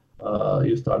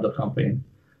you start the campaign.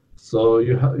 So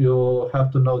you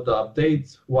have to know the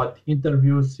updates, what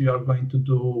interviews you are going to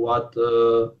do, what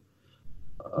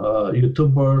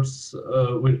YouTubers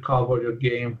will cover your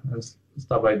game and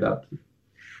stuff like that.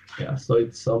 Yeah, so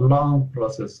it's a long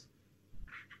process.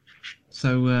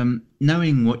 So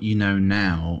knowing what you know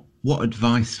now, what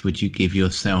advice would you give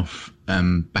yourself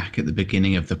back at the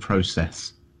beginning of the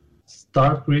process?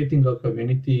 Start creating a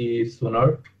community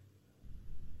sooner.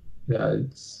 Yeah,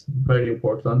 it's very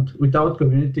important. Without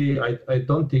community, I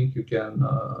don't think you can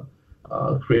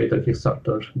create a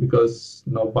Kickstarter because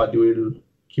nobody will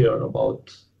care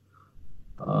about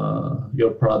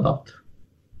your product.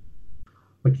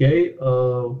 Okay,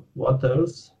 what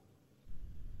else?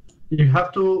 You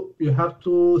have to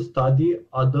study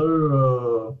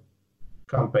other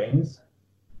campaigns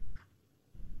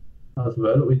as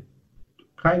well. We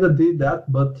kind of did that,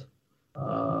 but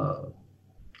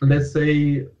let's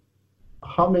say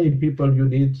how many people you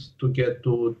need to get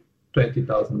to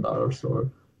 $20,000 or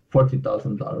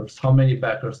 $40,000? How many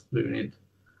backers do you need?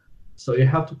 So you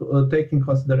have to take in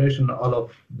consideration all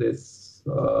of this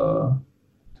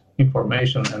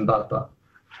information and data.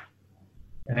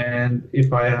 And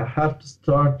if I have to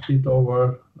start it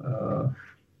over,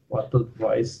 what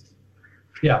advice?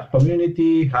 Yeah,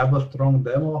 community, have a strong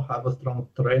demo, have a strong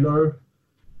trailer,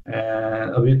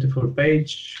 and a beautiful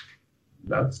page.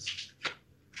 That's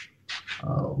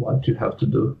what you have to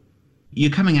do.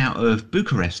 You're coming out of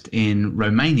Bucharest in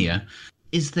Romania.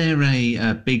 Is there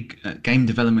a big game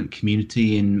development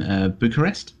community in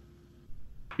Bucharest?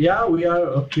 Yeah, we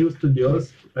are a few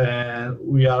studios, and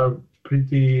we have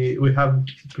pretty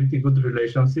good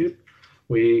relationship.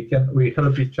 We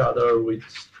help each other with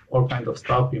all kinds of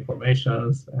stuff,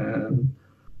 informations, and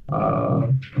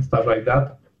stuff like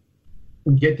that.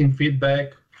 Getting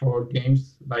feedback for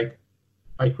games, like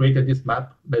I created this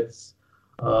map, let's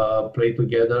play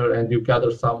together, and you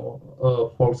gather some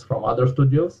folks from other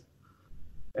studios.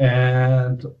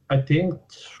 And I think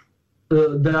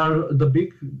there are the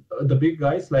big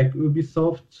guys like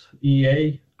Ubisoft,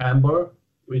 EA, Amber,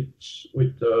 which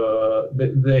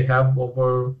they have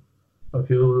over a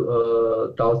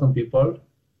few thousand people,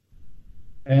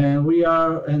 and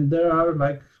there are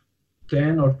like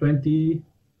 10 or 20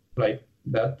 like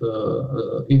that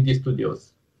indie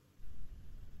studios.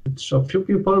 It's a few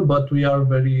people, but we are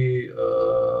very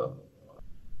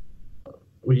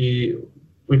we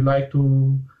like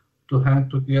to hang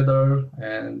together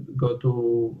and go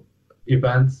to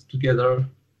events together.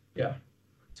 Yeah,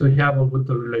 so we have a good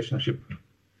relationship.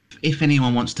 If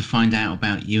anyone wants to find out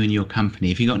about you and your company,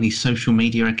 have you got any social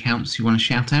media accounts you want to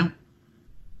shout out?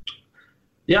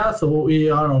 Yeah, so we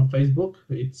are on Facebook.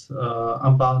 It's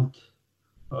Unbound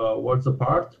Worlds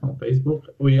Apart on Facebook.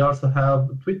 We also have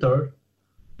Twitter,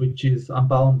 which is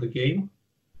Unbound the Game.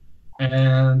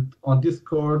 And on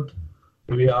Discord,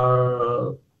 we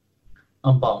are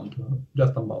Unbound,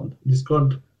 just Unbound.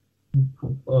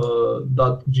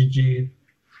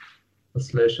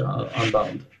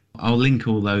 Discord.gg/Unbound. I'll link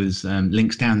all those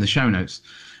links down in the show notes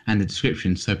and the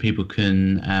description so people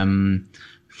can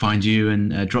find you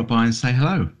and drop by and say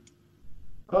hello.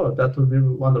 Oh, that would be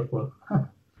wonderful.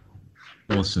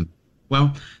 Awesome.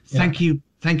 Well, thank you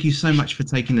so much for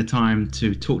taking the time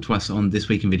to talk to us on This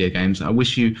Week in Video Games. I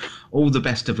wish you all the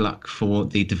best of luck for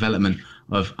the development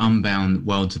of Unbound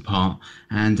Worlds Apart.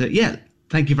 And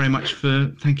thank you very much for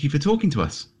talking to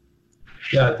us.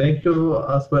 Yeah, thank you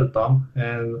as well, Tom,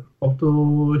 and hope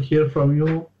to hear from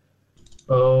you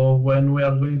when we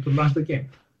are going to launch the game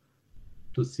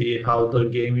to see how the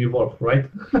game evolves, right?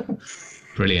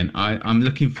 Brilliant. I'm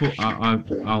looking for.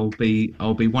 I'll be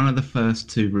one of the first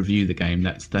to review the game.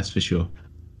 That's for sure.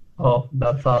 Oh,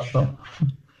 that's awesome.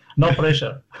 No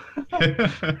pressure.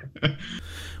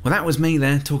 Well, that was me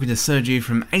there talking to Sergiu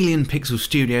from Alien Pixel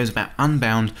Studios about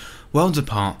Unbound Worlds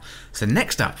Apart. So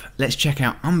next up, let's check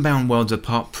out Unbound Worlds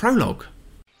Apart Prologue.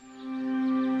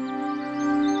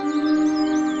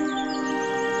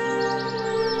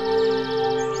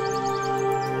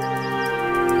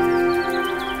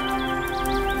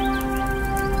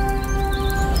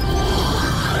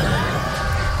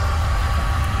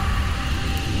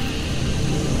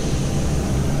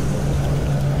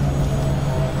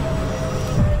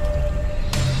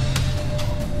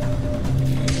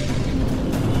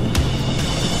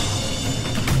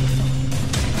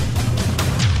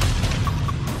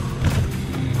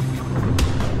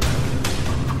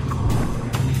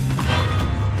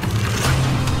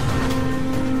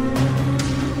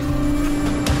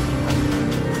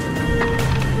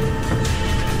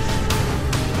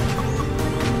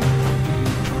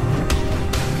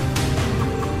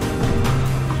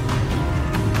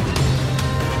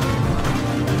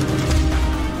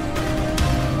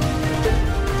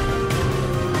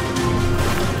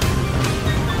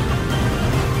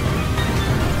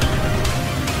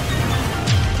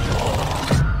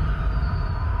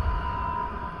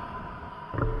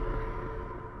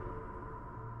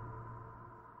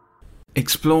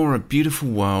 Explore a beautiful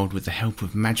world with the help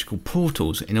of magical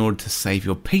portals in order to save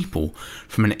your people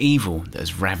from an evil that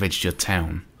has ravaged your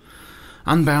town.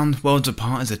 Unbound Worlds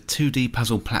Apart is a 2D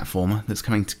puzzle platformer that's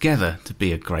coming together to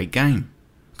be a great game.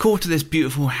 Core to this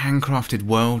beautiful handcrafted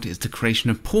world is the creation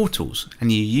of portals,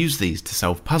 and you use these to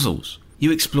solve puzzles.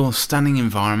 You explore stunning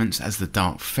environments as the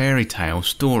dark fairy tale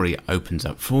story opens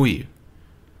up for you.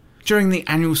 During the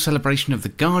annual celebration of the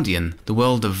Guardian, the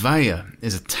world of Veia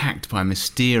is attacked by a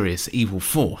mysterious evil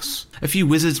force. A few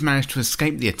wizards manage to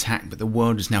escape the attack, but the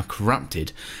world is now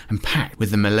corrupted and packed with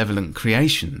the malevolent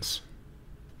creations.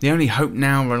 The only hope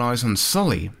now relies on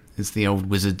Solly, as the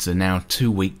old wizards are now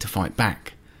too weak to fight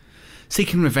back.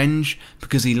 Seeking revenge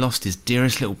because he lost his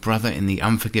dearest little brother in the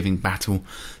unforgiving battle,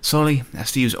 Solly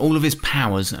has to use all of his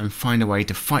powers and find a way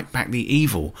to fight back the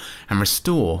evil and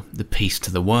restore the peace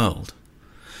to the world.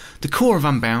 The core of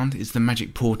Unbound is the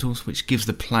magic portals, which gives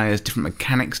the players different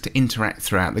mechanics to interact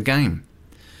throughout the game.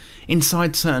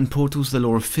 Inside certain portals, the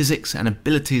law of physics and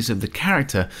abilities of the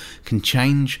character can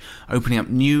change, opening up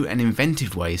new and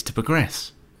inventive ways to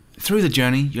progress. Through the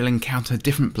journey, you'll encounter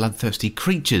different bloodthirsty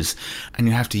creatures, and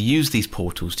you'll have to use these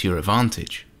portals to your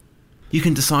advantage. You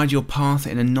can decide your path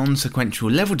in a non-sequential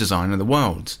level design of the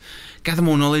worlds, gather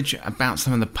more knowledge about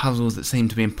some of the puzzles that seem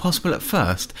to be impossible at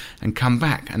first, and come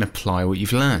back and apply what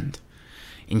you've learned.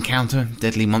 Encounter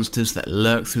deadly monsters that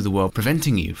lurk through the world,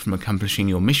 preventing you from accomplishing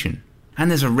your mission.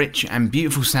 And there's a rich and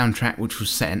beautiful soundtrack which will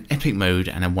set an epic mood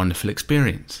and a wonderful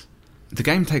experience. The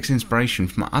game takes inspiration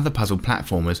from other puzzle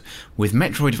platformers with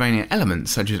Metroidvania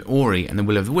elements such as Ori and the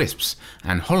Will of the Wisps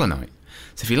and Hollow Knight.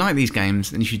 So if you like these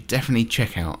games, then you should definitely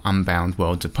check out Unbound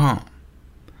Worlds Apart.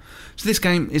 So this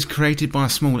game is created by a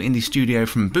small indie studio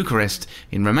from Bucharest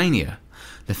in Romania.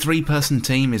 The 3-person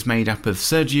team is made up of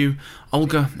Sergiu,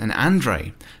 Olga and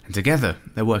Andrei, and together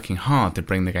they're working hard to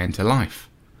bring the game to life.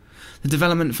 The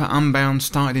development for Unbound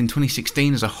started in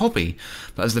 2016 as a hobby,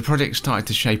 but as the project started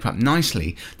to shape up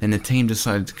nicely, then the team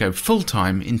decided to go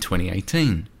full-time in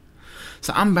 2018.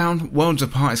 So Unbound Worlds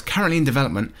Apart is currently in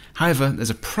development, however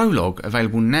there's a prologue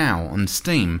available now on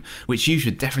Steam, which you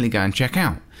should definitely go and check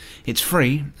out. It's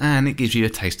free and it gives you a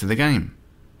taste of the game.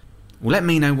 Well, let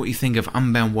me know what you think of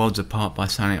Unbound Worlds Apart by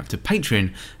signing up to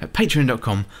Patreon at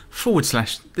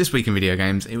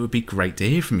patreon.com/thisweekinvideogames. It would be great to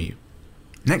hear from you.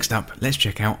 Next up, let's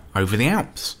check out Over the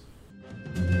Alps.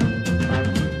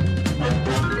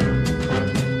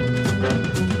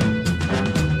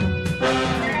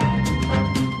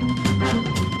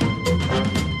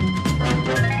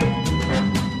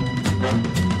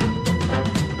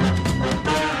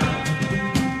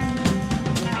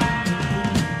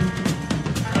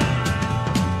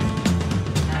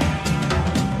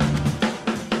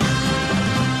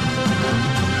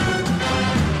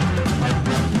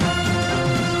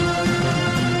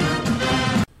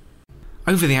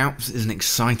 Over the Alps is an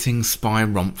exciting spy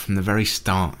romp from the very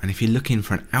start, and if you're looking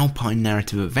for an alpine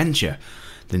narrative adventure,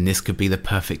 then this could be the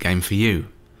perfect game for you.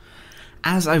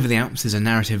 As Over the Alps is a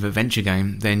narrative adventure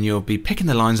game, then you'll be picking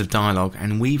the lines of dialogue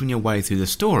and weaving your way through the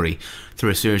story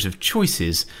through a series of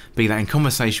choices, be that in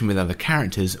conversation with other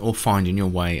characters or finding your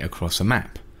way across a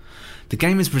map. The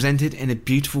game is presented in a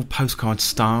beautiful postcard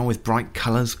style with bright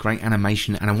colours, great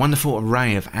animation and a wonderful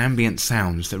array of ambient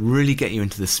sounds that really get you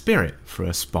into the spirit for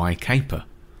a spy caper.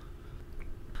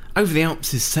 Over the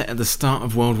Alps is set at the start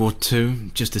of World War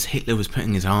II, just as Hitler was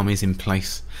putting his armies in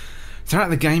place. Throughout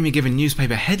the game you're given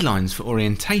newspaper headlines for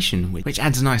orientation, which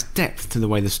adds a nice depth to the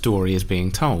way the story is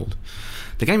being told.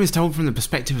 The game is told from the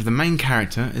perspective of the main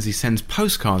character as he sends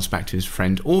postcards back to his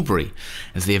friend Aubrey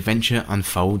as the adventure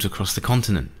unfolds across the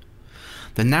continent.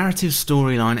 The narrative,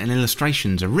 storyline and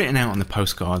illustrations are written out on the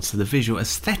postcards, so the visual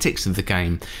aesthetics of the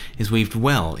game is weaved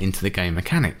well into the game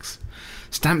mechanics.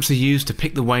 Stamps are used to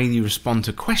pick the way you respond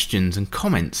to questions and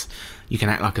comments. You can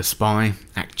act like a spy,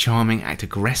 act charming, act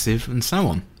aggressive and so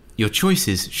on. Your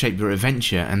choices shape your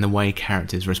adventure and the way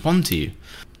characters respond to you.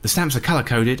 The stamps are colour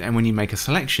coded, and when you make a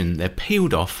selection they're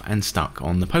peeled off and stuck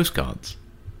on the postcards.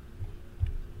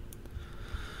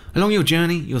 Along your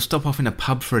journey, you'll stop off in a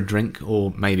pub for a drink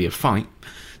or maybe a fight,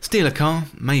 steal a car,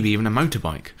 maybe even a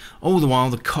motorbike, all the while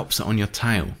the cops are on your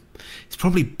tail. It's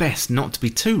probably best not to be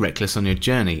too reckless on your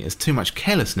journey, as too much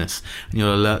carelessness and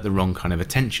you'll alert the wrong kind of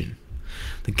attention.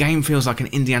 The game feels like an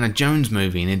Indiana Jones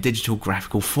movie in a digital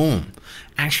graphical form.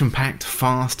 Action-packed,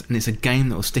 fast, and it's a game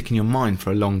that will stick in your mind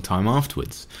for a long time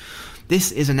afterwards.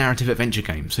 This is a narrative adventure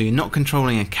game, so you're not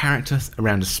controlling a character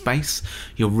around a space,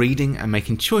 you're reading and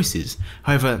making choices.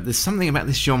 However, there's something about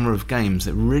this genre of games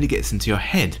that really gets into your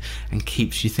head and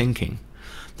keeps you thinking.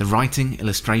 The writing,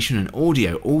 illustration and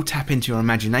audio all tap into your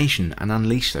imagination and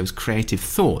unleash those creative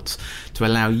thoughts to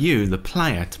allow you, the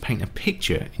player, to paint a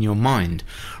picture in your mind,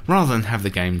 rather than have the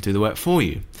game do the work for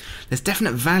you. There's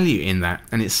definite value in that,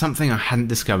 and it's something I hadn't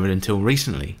discovered until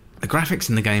recently. The graphics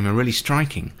in the game are really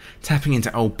striking, tapping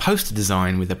into old poster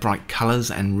design with the bright colours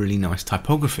and really nice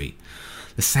typography.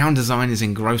 The sound design is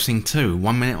engrossing too,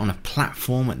 1 minute on a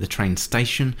platform at the train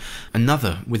station,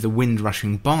 another with the wind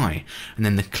rushing by, and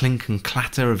then the clink and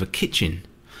clatter of a kitchen.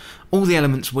 All the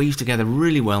elements weave together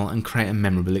really well and create a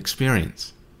memorable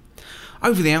experience.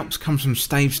 Over the Alps comes from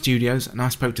Stave Studios, and I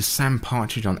spoke to Sam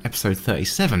Partridge on episode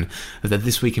 37 of the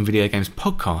This Week in Video Games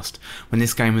podcast when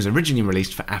this game was originally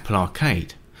released for Apple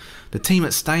Arcade. The team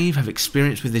at Stave have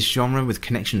experience with this genre with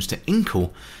connections to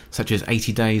Inkle, such as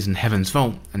 80 Days and Heaven's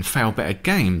Vault, and Fail Better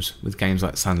Games with games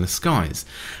like Sunless Skies,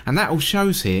 and that all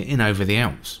shows here in Over the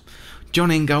Alps. John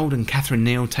Ingold and Catherine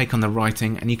Neal take on the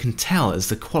writing, and you can tell as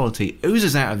the quality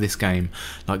oozes out of this game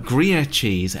like Gruyere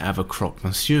cheese out of a croque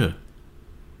monsieur.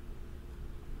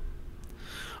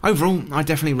 Overall, I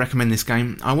definitely recommend this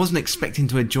game. I wasn't expecting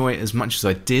to enjoy it as much as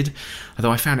I did,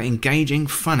 although I found it engaging,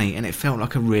 funny, and it felt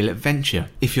like a real adventure.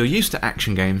 If you're used to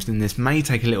action games, then this may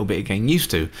take a little bit of getting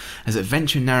used to, as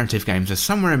adventure narrative games are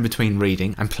somewhere in between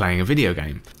reading and playing a video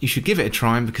game. You should give it a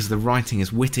try because the writing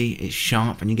is witty, it's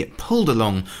sharp, and you get pulled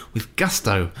along with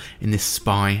gusto in this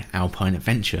spy alpine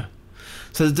adventure.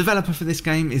 So the developer for this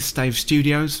game is Stave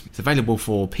Studios. It's available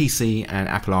for PC and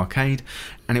Apple Arcade,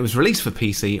 and it was released for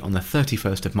PC on the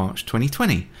 31st of March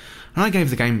 2020. And I gave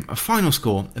the game a final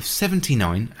score of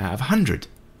 79 out of 100.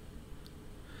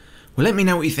 Well, let me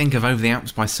know what you think of Over the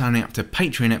Alps by signing up to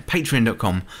Patreon at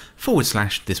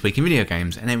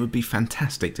patreon.com/thisweekinvideogames, and it would be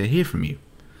fantastic to hear from you.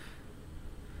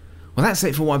 Well, that's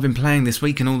it for what I've been playing this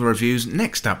week and all the reviews.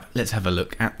 Next up, let's have a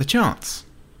look at the charts.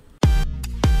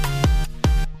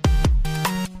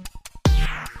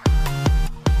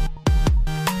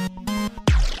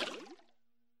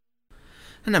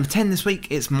 At number 10 this week,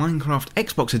 it's Minecraft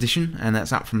Xbox Edition, and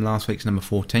that's up from last week's number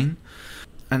 14.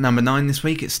 At number 9 this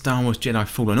week, it's Star Wars Jedi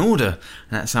Fallen Order,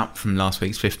 and that's up from last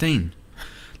week's 15.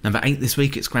 Number 8 this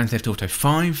week, it's Grand Theft Auto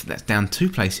 5, that's down 2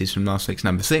 places from last week's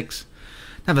number 6.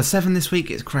 Number 7 this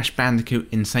week, it's Crash Bandicoot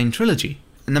Insane Trilogy.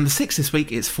 And number 6 this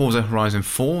week, it's Forza Horizon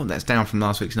 4, that's down from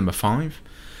last week's number 5.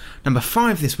 Number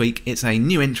 5 this week, it's a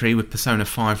new entry with Persona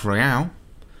 5 Royale.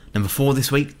 Number 4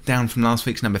 this week, down from last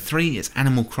week's number 3, it's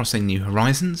Animal Crossing New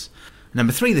Horizons.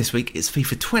 Number 3 this week, it's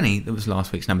FIFA 20, that was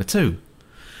last week's number 2.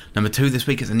 Number 2 this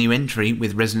week is a new entry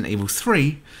with Resident Evil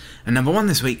 3. And number 1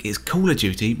 this week is Call of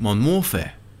Duty Modern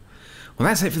Warfare. Well,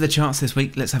 that's it for the charts this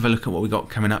week. Let's have a look at what we got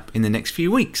coming up in the next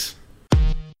few weeks.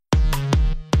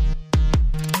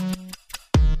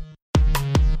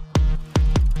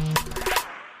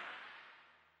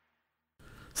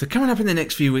 So coming up in the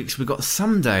next few weeks, we've got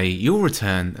Someday You'll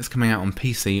Return, that's coming out on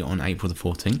PC on April the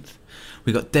 14th.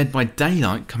 We've got Dead by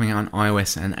Daylight coming out on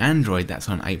iOS and Android, that's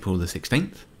on April the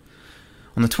 16th.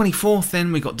 On the 24th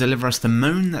then, we've got Deliver Us the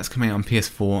Moon, that's coming out on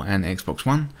PS4 and Xbox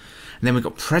One. And then we've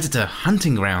got Predator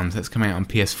Hunting Ground, that's coming out on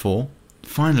PS4.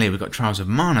 Finally, we've got Trials of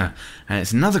Mana, and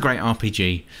it's another great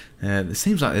RPG. It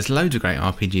seems like there's loads of great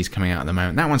RPGs coming out at the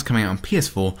moment. That one's coming out on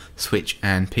PS4, Switch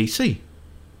and PC.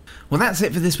 Well, that's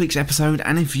it for this week's episode,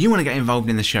 and if you want to get involved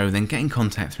in the show, then get in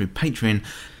contact through Patreon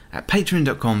at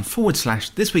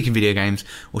patreon.com/thisweekinvideogames,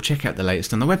 or check out the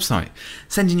latest on the website.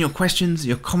 Send in your questions,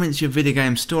 your comments, your video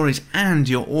game stories, and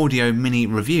your audio mini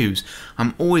reviews.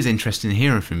 I'm always interested in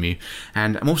hearing from you,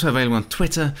 and I'm also available on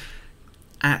Twitter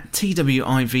at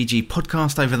TWIVG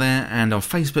Podcast over there, and on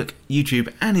Facebook,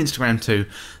 YouTube and Instagram too,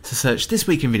 so search This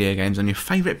Week in Video Games on your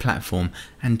favourite platform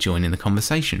and join in the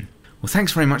conversation. Well,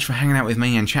 thanks very much for hanging out with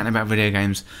me and chatting about video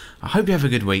games. I hope you have a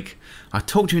good week. I'll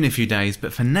talk to you in a few days,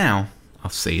 but for now,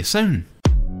 I'll see you soon.